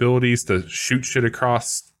your abilities to shoot shit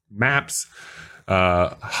across maps,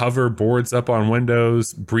 hover boards up on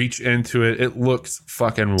windows, breach into it. It looks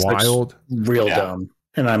fucking wild. Real dumb.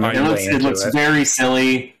 And it looks very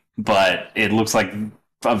silly, but it looks like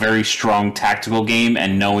a very strong tactical game,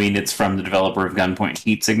 and knowing it's from the developer of Gunpoint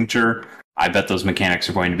Heat Signature, I bet those mechanics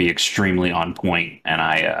are going to be extremely on point, and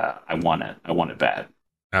I want it. I want it bad.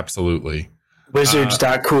 Absolutely.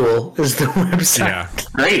 Wizards.cool is the website. Yeah.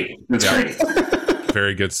 Great. That's great.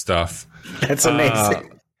 Very good stuff. That's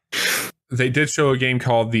amazing. They did show a game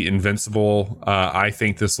called The Invincible. I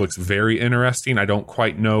think this looks very interesting. I don't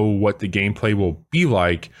quite know what the gameplay will be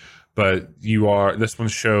like, but this one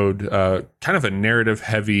showed kind of a narrative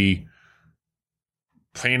heavy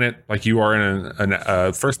planet. Like you are in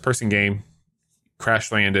a first person game, crash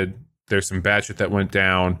landed. There's some bad shit that went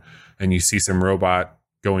down, and you see some robot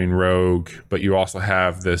going rogue, but you also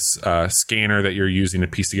have this scanner that you're using to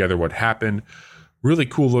piece together what happened. Really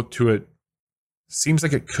cool look to it. Seems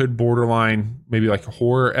like it could borderline maybe like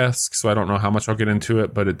horror-esque, so I don't know how much I'll get into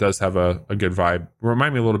it, but it does have a good vibe.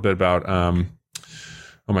 Remind me a little bit about oh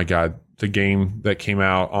my god, the game that came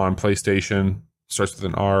out on PlayStation, starts with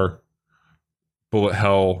an R, Bullet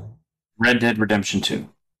Hell. Red Dead Redemption 2.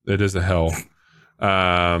 It is a hell.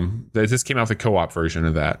 They just came out with a co-op version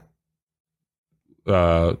of that.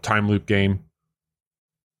 Time loop game.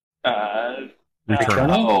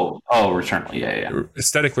 Returnal? Returnal. Yeah.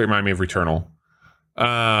 Aesthetically remind me of Returnal.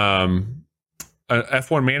 F1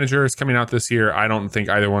 Manager is coming out this year. I don't think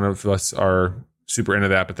either one of us are super into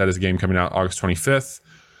that, but that is a game coming out August 25th.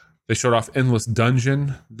 They showed off Endless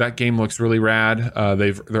Dungeon. That game looks really rad.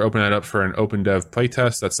 They're opening that up for an open dev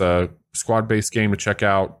playtest. That's a squad-based game to check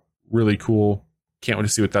out. Really cool. Can't wait to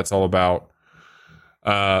see what that's all about.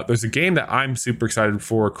 There's a game that I'm super excited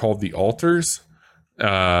for called The Altars.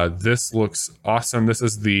 This looks awesome. This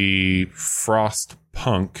is the Frostpunk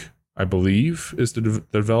Punk, I believe, is the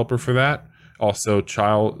developer for that. Also,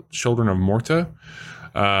 Children of Morta.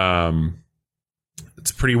 It's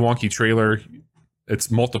a pretty wonky trailer. It's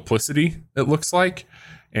Multiplicity, it looks like.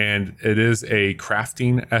 And it is a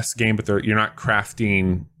crafting-esque game, but you're not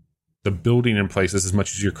crafting the building in places as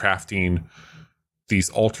much as you're crafting these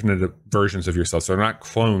alternate versions of yourself. So they're not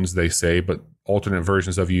clones, they say, but alternate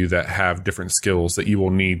versions of you that have different skills that you will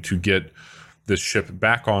need to get the ship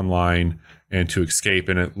back online and to escape.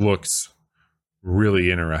 And it looks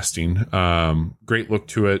really interesting. Great look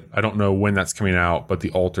to it. I don't know when that's coming out, but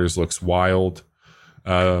the altars looks wild.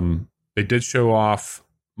 They did show off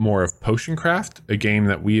more of Potion Craft, a game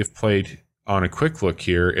that we have played on a quick look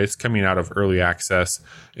here. It's coming out of early access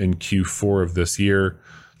in Q4 of this year.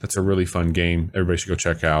 That's a really fun game. Everybody should go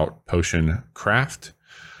check out Potion Craft.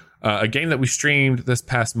 A game that we streamed this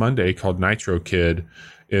past Monday called Nitro Kid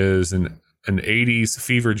is an 80s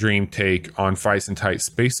fever dream take on Fights in Tight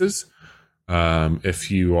Spaces. If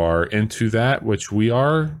you are into that, which we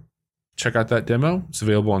are, check out that demo. It's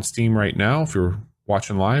available on Steam right now if you're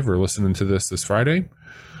watching live or listening to this Friday.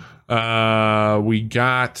 We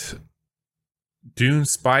got Dune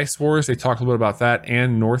Spice Wars. They talked a little bit about that,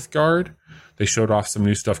 and Northgard. They showed off some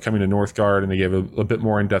new stuff coming to Northgard, and they gave a bit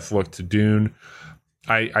more in-depth look to Dune.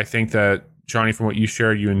 I think that, Johnny, from what you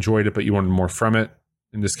shared, you enjoyed it, but you wanted more from it,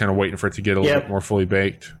 and just kind of waiting for it to get a little bit more fully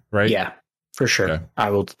baked, right? Yeah, for sure. Okay. I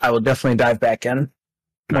will definitely dive back in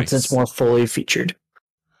once it's more fully featured.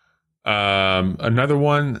 Another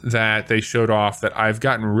one that they showed off that I've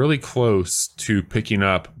gotten really close to picking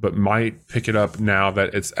up, but might pick it up now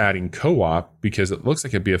that it's adding co-op, because it looks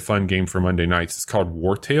like it'd be a fun game for Monday nights. It's called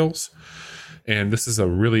War Tales, and this is a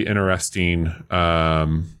really interesting.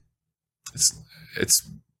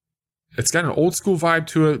 It's got an old school vibe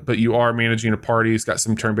to it, but you are managing a party. It's got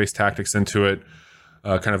some turn-based tactics into it.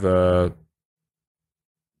 Kind of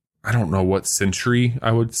I don't know what century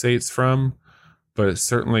I would say it's from, but it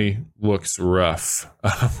certainly looks rough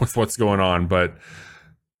with what's going on. But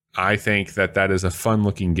I think that is a fun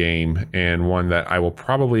looking game, and one that I will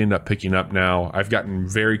probably end up picking up now. I've gotten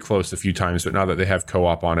very close a few times, but now that they have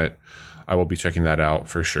co-op on it, I will be checking that out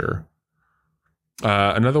for sure.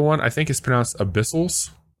 Another one I think is pronounced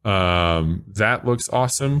Abyssals. That looks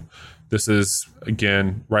awesome. This is,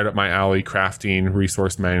 again, right up my alley: crafting,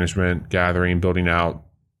 resource management, gathering, building out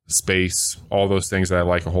space, all those things that I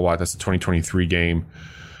like a whole lot. That's a 2023 game.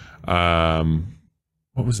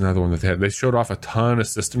 What was another one that they had? They showed off a ton of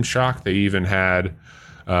System Shock. They even had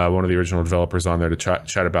one of the original developers on there to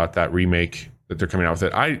chat about that remake that they're coming out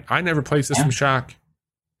with. I never played System Shock.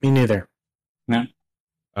 Me neither. No.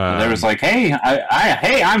 There was like, hey,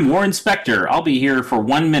 I'm Warren Spector. I'll be here for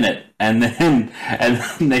 1 minute, and then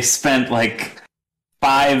they spent like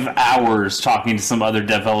 5 hours talking to some other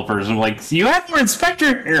developers. I'm like, you have Warren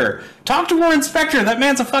Spector here. Talk to Warren Spector. That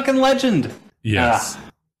man's a fucking legend. Yes.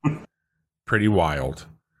 Pretty wild.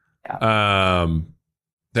 Yeah.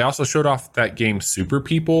 They also showed off that game Super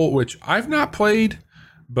People, which I've not played,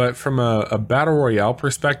 but from a battle royale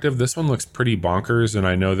perspective, this one looks pretty bonkers, and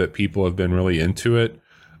I know that people have been really into it.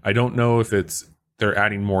 I don't know if they're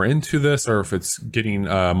adding more into this or if it's getting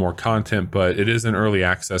more content, but it is in early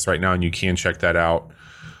access right now, and you can check that out.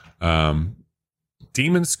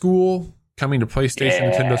 Demon School coming to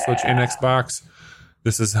PlayStation, Nintendo Switch, and Xbox.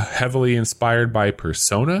 This is heavily inspired by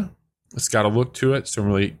Persona. It's got a look to it, some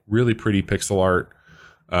really, really pretty pixel art.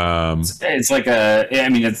 It's like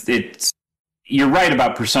it's. You're right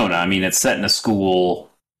about Persona. I mean, it's set in a school.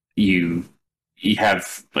 You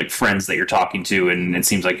have like friends that you're talking to, and it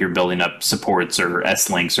seems like you're building up supports or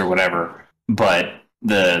S-links or whatever. But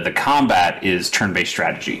the combat is turn-based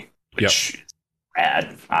strategy, which is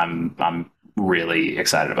rad. I'm really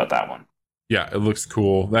excited about that one. Yeah, it looks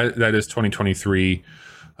cool. That is 2023.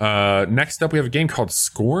 Next up, we have a game called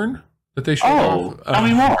Scorn that they showed off. Tell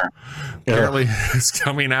me more. Apparently, it's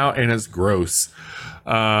coming out and it's gross.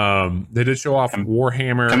 They did show off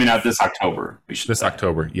Warhammer coming out this October.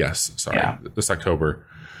 October, yes. Sorry, this October.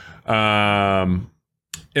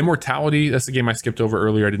 Immortality. That's the game I skipped over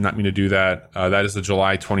earlier. I did not mean to do that. That is a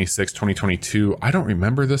July 26, 2022. I don't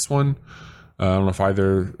remember this one. I don't know if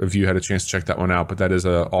either of you had a chance to check that one out, but that is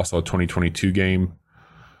also a 2022 game.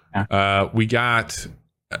 Yeah. We got,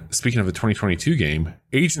 speaking of a 2022 game,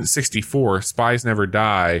 Agent 64, Spies Never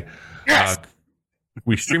Die. Yes.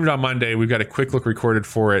 We streamed it on Monday. We've got a quick look recorded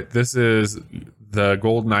for it. This is the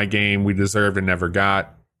GoldenEye game we deserved and never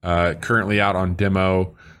got. Currently out on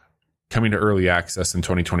demo, coming to early access in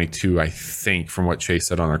 2022, I think, from what Chase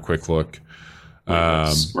said on our quick look.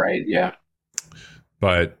 Right, yeah.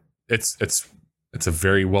 But it's a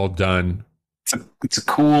very well done it's a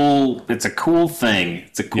cool thing.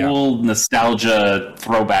 It's a cool nostalgia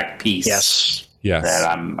throwback piece. Yes. That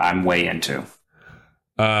I'm way into.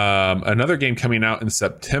 Another game coming out in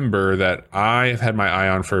September that I have had my eye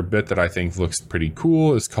on for a bit that I think looks pretty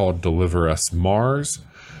cool is called Deliver Us Mars.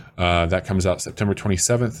 That comes out September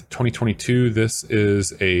 27th, 2022. This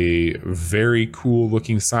is a very cool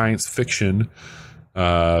looking science fiction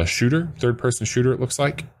shooter, third-person shooter, it looks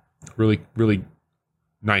like. Really, really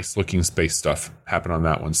nice looking space stuff happen on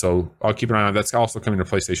that one. So I'll keep an eye on that. That's also coming to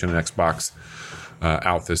PlayStation and Xbox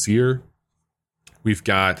out this year. We've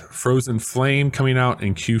got Frozen Flame coming out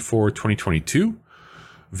in Q4 2022.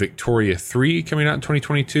 Victoria 3 coming out in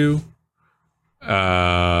 2022.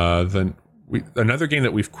 Another game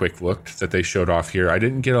that we've quick looked that they showed off here. I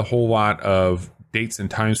didn't get a whole lot of dates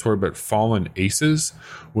and times for it, but Fallen Aces,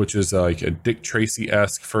 which is like a Dick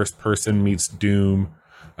Tracy-esque first person meets Doom.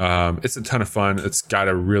 It's a ton of fun. It's got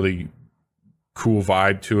a really cool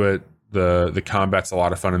vibe to it. The combat's a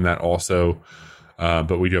lot of fun in that also.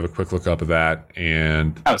 But we do have a quick look up of that.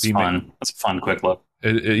 And that was fun. That's a fun quick look.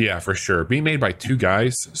 Yeah, for sure. Being made by two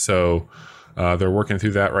guys. So they're working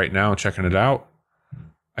through that right now and checking it out.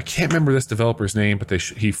 I can't remember this developer's name, but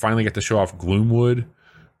he finally got to show off Gloomwood,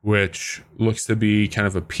 which looks to be kind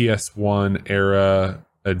of a PS1 era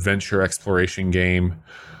adventure exploration game.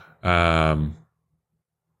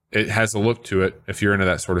 It has a look to it if you're into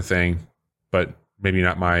that sort of thing, but maybe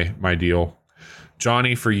not my deal.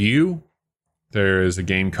 Johnny, for you, there is a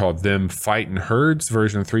game called Them Fightin' Herds.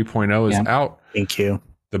 Version 3.0 is out. Thank you.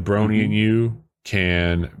 The brony in you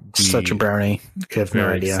can be such a brony. I have no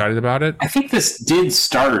idea. Excited about it. I think this did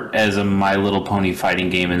start as a My Little Pony fighting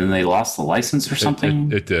game, and then they lost the license or something.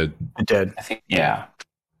 It did. It did. I think, yeah.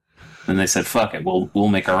 Then they said, "Fuck it, we'll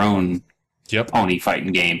make our own pony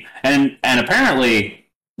fighting game." And apparently,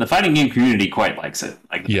 the fighting game community quite likes it.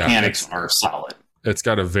 Like the mechanics are solid. It's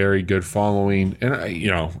got a very good following, and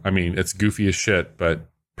it's goofy as shit, but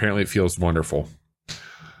apparently it feels wonderful.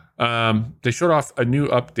 They showed off a new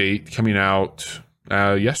update coming out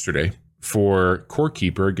yesterday for Core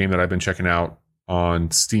Keeper, a game that I've been checking out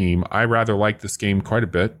on Steam. I rather like this game quite a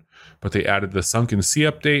bit, but they added the Sunken Sea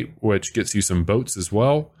update, which gets you some boats as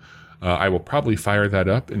well. I will probably fire that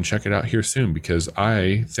up and check it out here soon because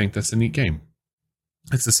I think that's a neat game.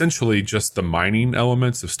 It's essentially just the mining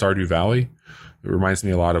elements of Stardew Valley. It reminds me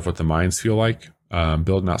a lot of what the mines feel like,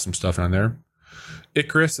 building out some stuff on there.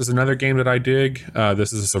 Icarus is another game that I dig.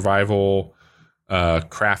 This is a survival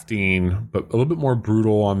crafting, but a little bit more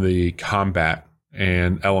brutal on the combat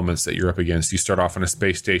and elements that you're up against. You start off on a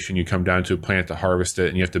space station, you come down to a planet to harvest it,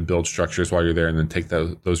 and you have to build structures while you're there and then take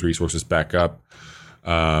those resources back up.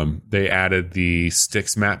 They added the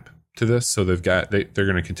Styx map to this, so they're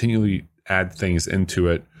going to continually add things into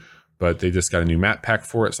it, but they just got a new map pack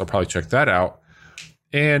for it, so I'll probably check that out.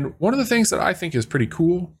 And one of the things that I think is pretty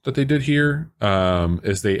cool that they did here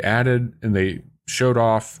is they added and they showed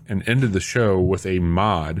off and ended the show with a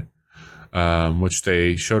mod, which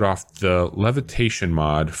they showed off the levitation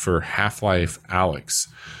mod for Half-Life Alyx.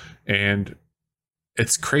 And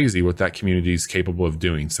it's crazy what that community is capable of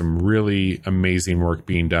doing. Some really amazing work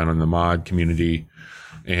being done on the mod community.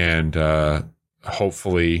 And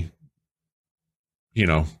hopefully,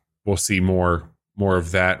 we'll see more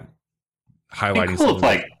of that. Highlighting cool if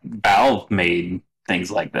like Valve made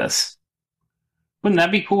things like this. Wouldn't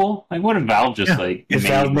that be cool? Like, what if Valve just if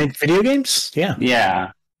Valve made video games?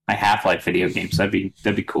 Yeah, a Half-Life video games. That'd be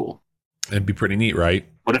cool. It'd be pretty neat, right?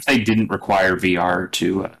 What if they didn't require VR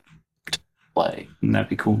to play? Wouldn't that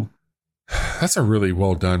be cool? That's a really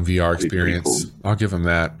well done VR experience. Cool. I'll give them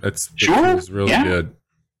that. It was really good.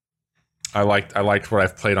 I liked what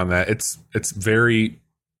I've played on that. It's very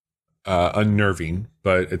unnerving,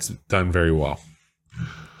 but it's done very well.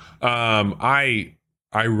 I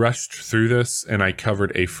rushed through this and I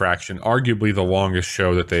covered a fraction, arguably the longest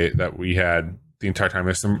show that we had the entire time.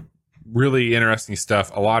 There's some really interesting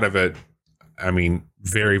stuff. A lot of it,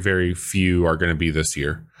 very, very few are going to be this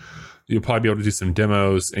year. You'll probably be able to do some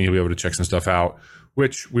demos and you'll be able to check some stuff out,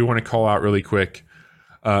 which we want to call out really quick.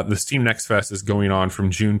 The Steam Next Fest is going on from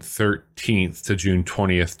June 13th to June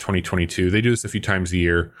 20th, 2022. They do this a few times a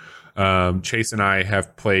year. Chase and I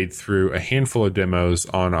have played through a handful of demos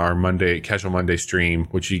on our Casual Monday stream,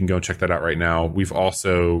 which you can go check that out right now. We've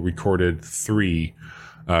also recorded 3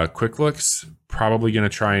 quick looks. Probably going to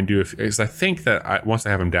try and do because I think that once I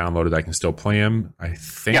have them downloaded, I can still play them. I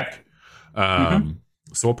think. Yep.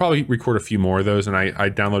 So we'll probably record a few more of those, and I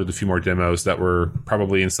downloaded a few more demos that were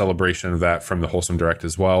probably in celebration of that from the Wholesome Direct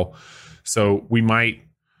as well. So we might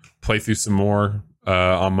play through some more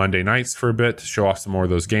on Monday nights for a bit to show off some more of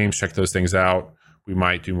those games, check those things out. We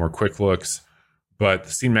might do more quick looks. But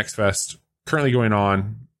the Steam Next Fest currently going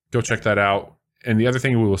on. Go check that out. And the other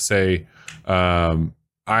thing we will say,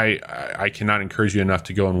 I cannot encourage you enough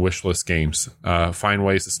to go and wishlist games. Find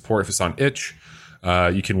ways to support. If it's on itch,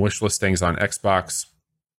 you can wishlist things on Xbox.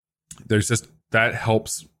 There's just that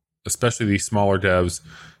helps, especially these smaller devs,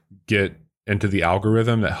 get into the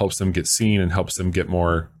algorithm that helps them get seen and helps them get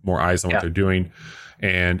more eyes on what they're doing.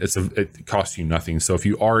 And it costs you nothing. So if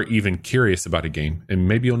you are even curious about a game, and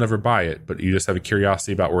maybe you'll never buy it, but you just have a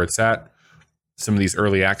curiosity about where it's at, some of these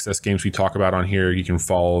early access games we talk about on here, you can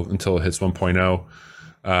follow until it hits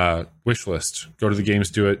 1.0. Wish list. Go to the games,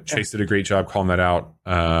 do it. Chase did a great job calling that out.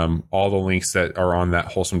 All the links that are on that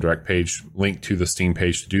Wholesome Direct page link to the Steam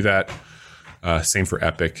page to do that. Same for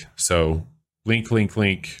Epic. So link,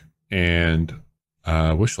 and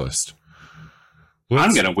wish list.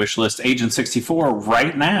 I'm going to wish list Agent 64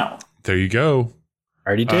 right now. There you go.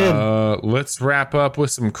 Already did. Let's wrap up with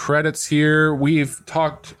some credits here. We've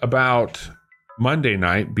talked about Monday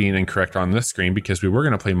night being incorrect on this screen because we were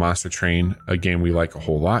going to play Monster Train, a game we like a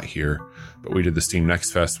whole lot here, but we did the Steam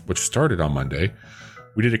Next Fest, which started on Monday.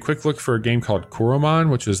 We did a quick look for a game called Kuromon,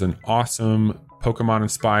 which is an awesome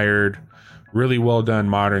Pokemon-inspired, really well done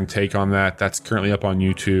modern take on that. That's currently up on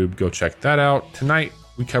YouTube. Go check that out. Tonight,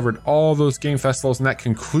 we covered all those game festivals, and that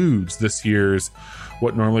concludes this year's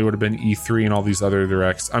what normally would have been E3 and all these other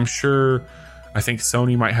directs. I think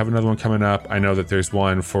Sony might have another one coming up. I know that there's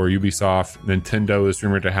one for Ubisoft. Nintendo is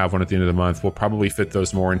rumored to have one at the end of the month. We'll probably fit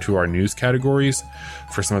those more into our news categories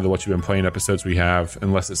for some of the What You've Been Playing episodes we have,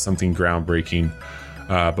 unless it's something groundbreaking.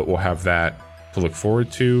 But we'll have that to look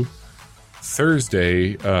forward to.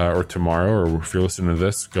 Thursday or tomorrow, or if you're listening to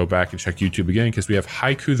this, go back and check YouTube again because we have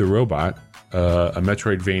Haiku the Robot, a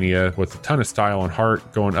Metroidvania with a ton of style and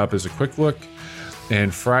heart going up as a quick look.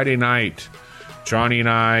 And Friday night, Johnny and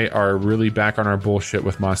I are really back on our bullshit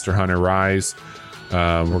with Monster Hunter Rise.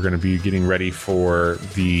 We're going to be getting ready for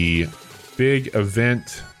the big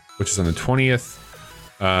event, which is on the 20th.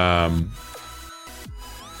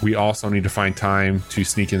 We also need to find time to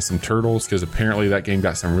sneak in some Turtles because apparently that game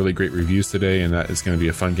got some really great reviews today, and that is going to be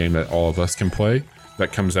a fun game that all of us can play.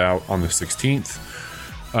 That comes out on the 16th.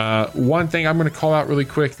 One thing I'm going to call out really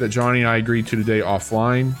quick that Johnny and I agreed to today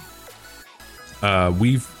offline.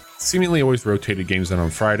 We've seemingly always rotated games on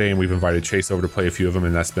Friday, and we've invited Chase over to play a few of them,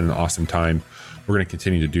 and that's been an awesome time. We're going to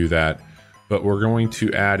continue to do that, but we're going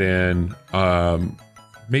to add in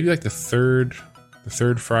maybe like the third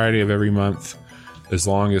Friday of every month, as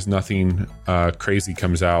long as nothing crazy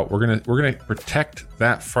comes out. We're gonna protect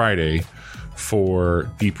that Friday for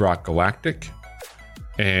Deep Rock Galactic.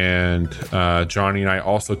 And Johnny and I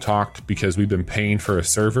also talked, because we've been paying for a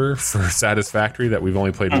server for Satisfactory that we've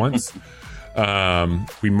only played once.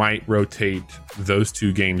 We might rotate those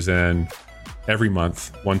two games in every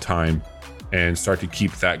month, one time, and start to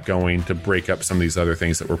keep that going to break up some of these other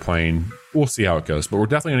things that we're playing. We'll see how it goes, but we're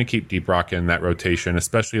definitely going to keep Deep Rock in that rotation,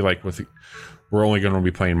 especially like we're only going to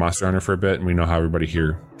be playing Monster Hunter for a bit, and we know how everybody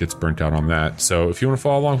here gets burnt out on that. So if you want to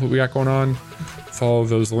follow along with what we got going on, follow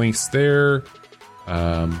those links there.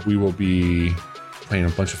 We will be playing a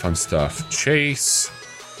bunch of fun stuff. Chase,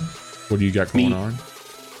 what do you got going on?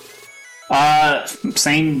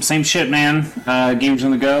 Same shit, man. Gamers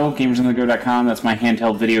on the Go, gamersonthego.com. That's my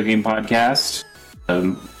handheld video game podcast.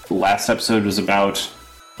 The last episode was about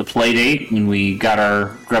the play date when we got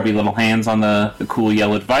our grubby little hands on the cool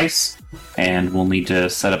yellow device, and we'll need to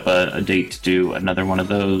set up a date to do another one of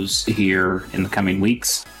those here in the coming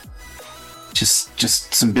weeks.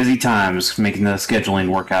 Just some busy times making the scheduling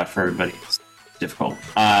work out for everybody. It's difficult.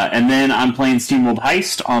 And then I'm playing SteamWorld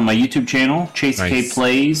Heist on my YouTube channel, Chase K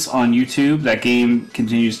Plays on YouTube. That game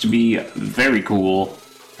continues to be very cool,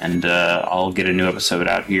 and I'll get a new episode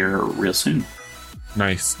out here real soon.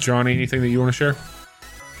 Nice. Johnny, anything that you want to share?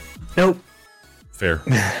 Nope. Fair.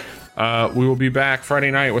 We will be back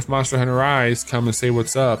Friday night with Monster Hunter Rise. Come and say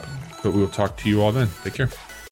what's up, but we will talk to you all then. Take care.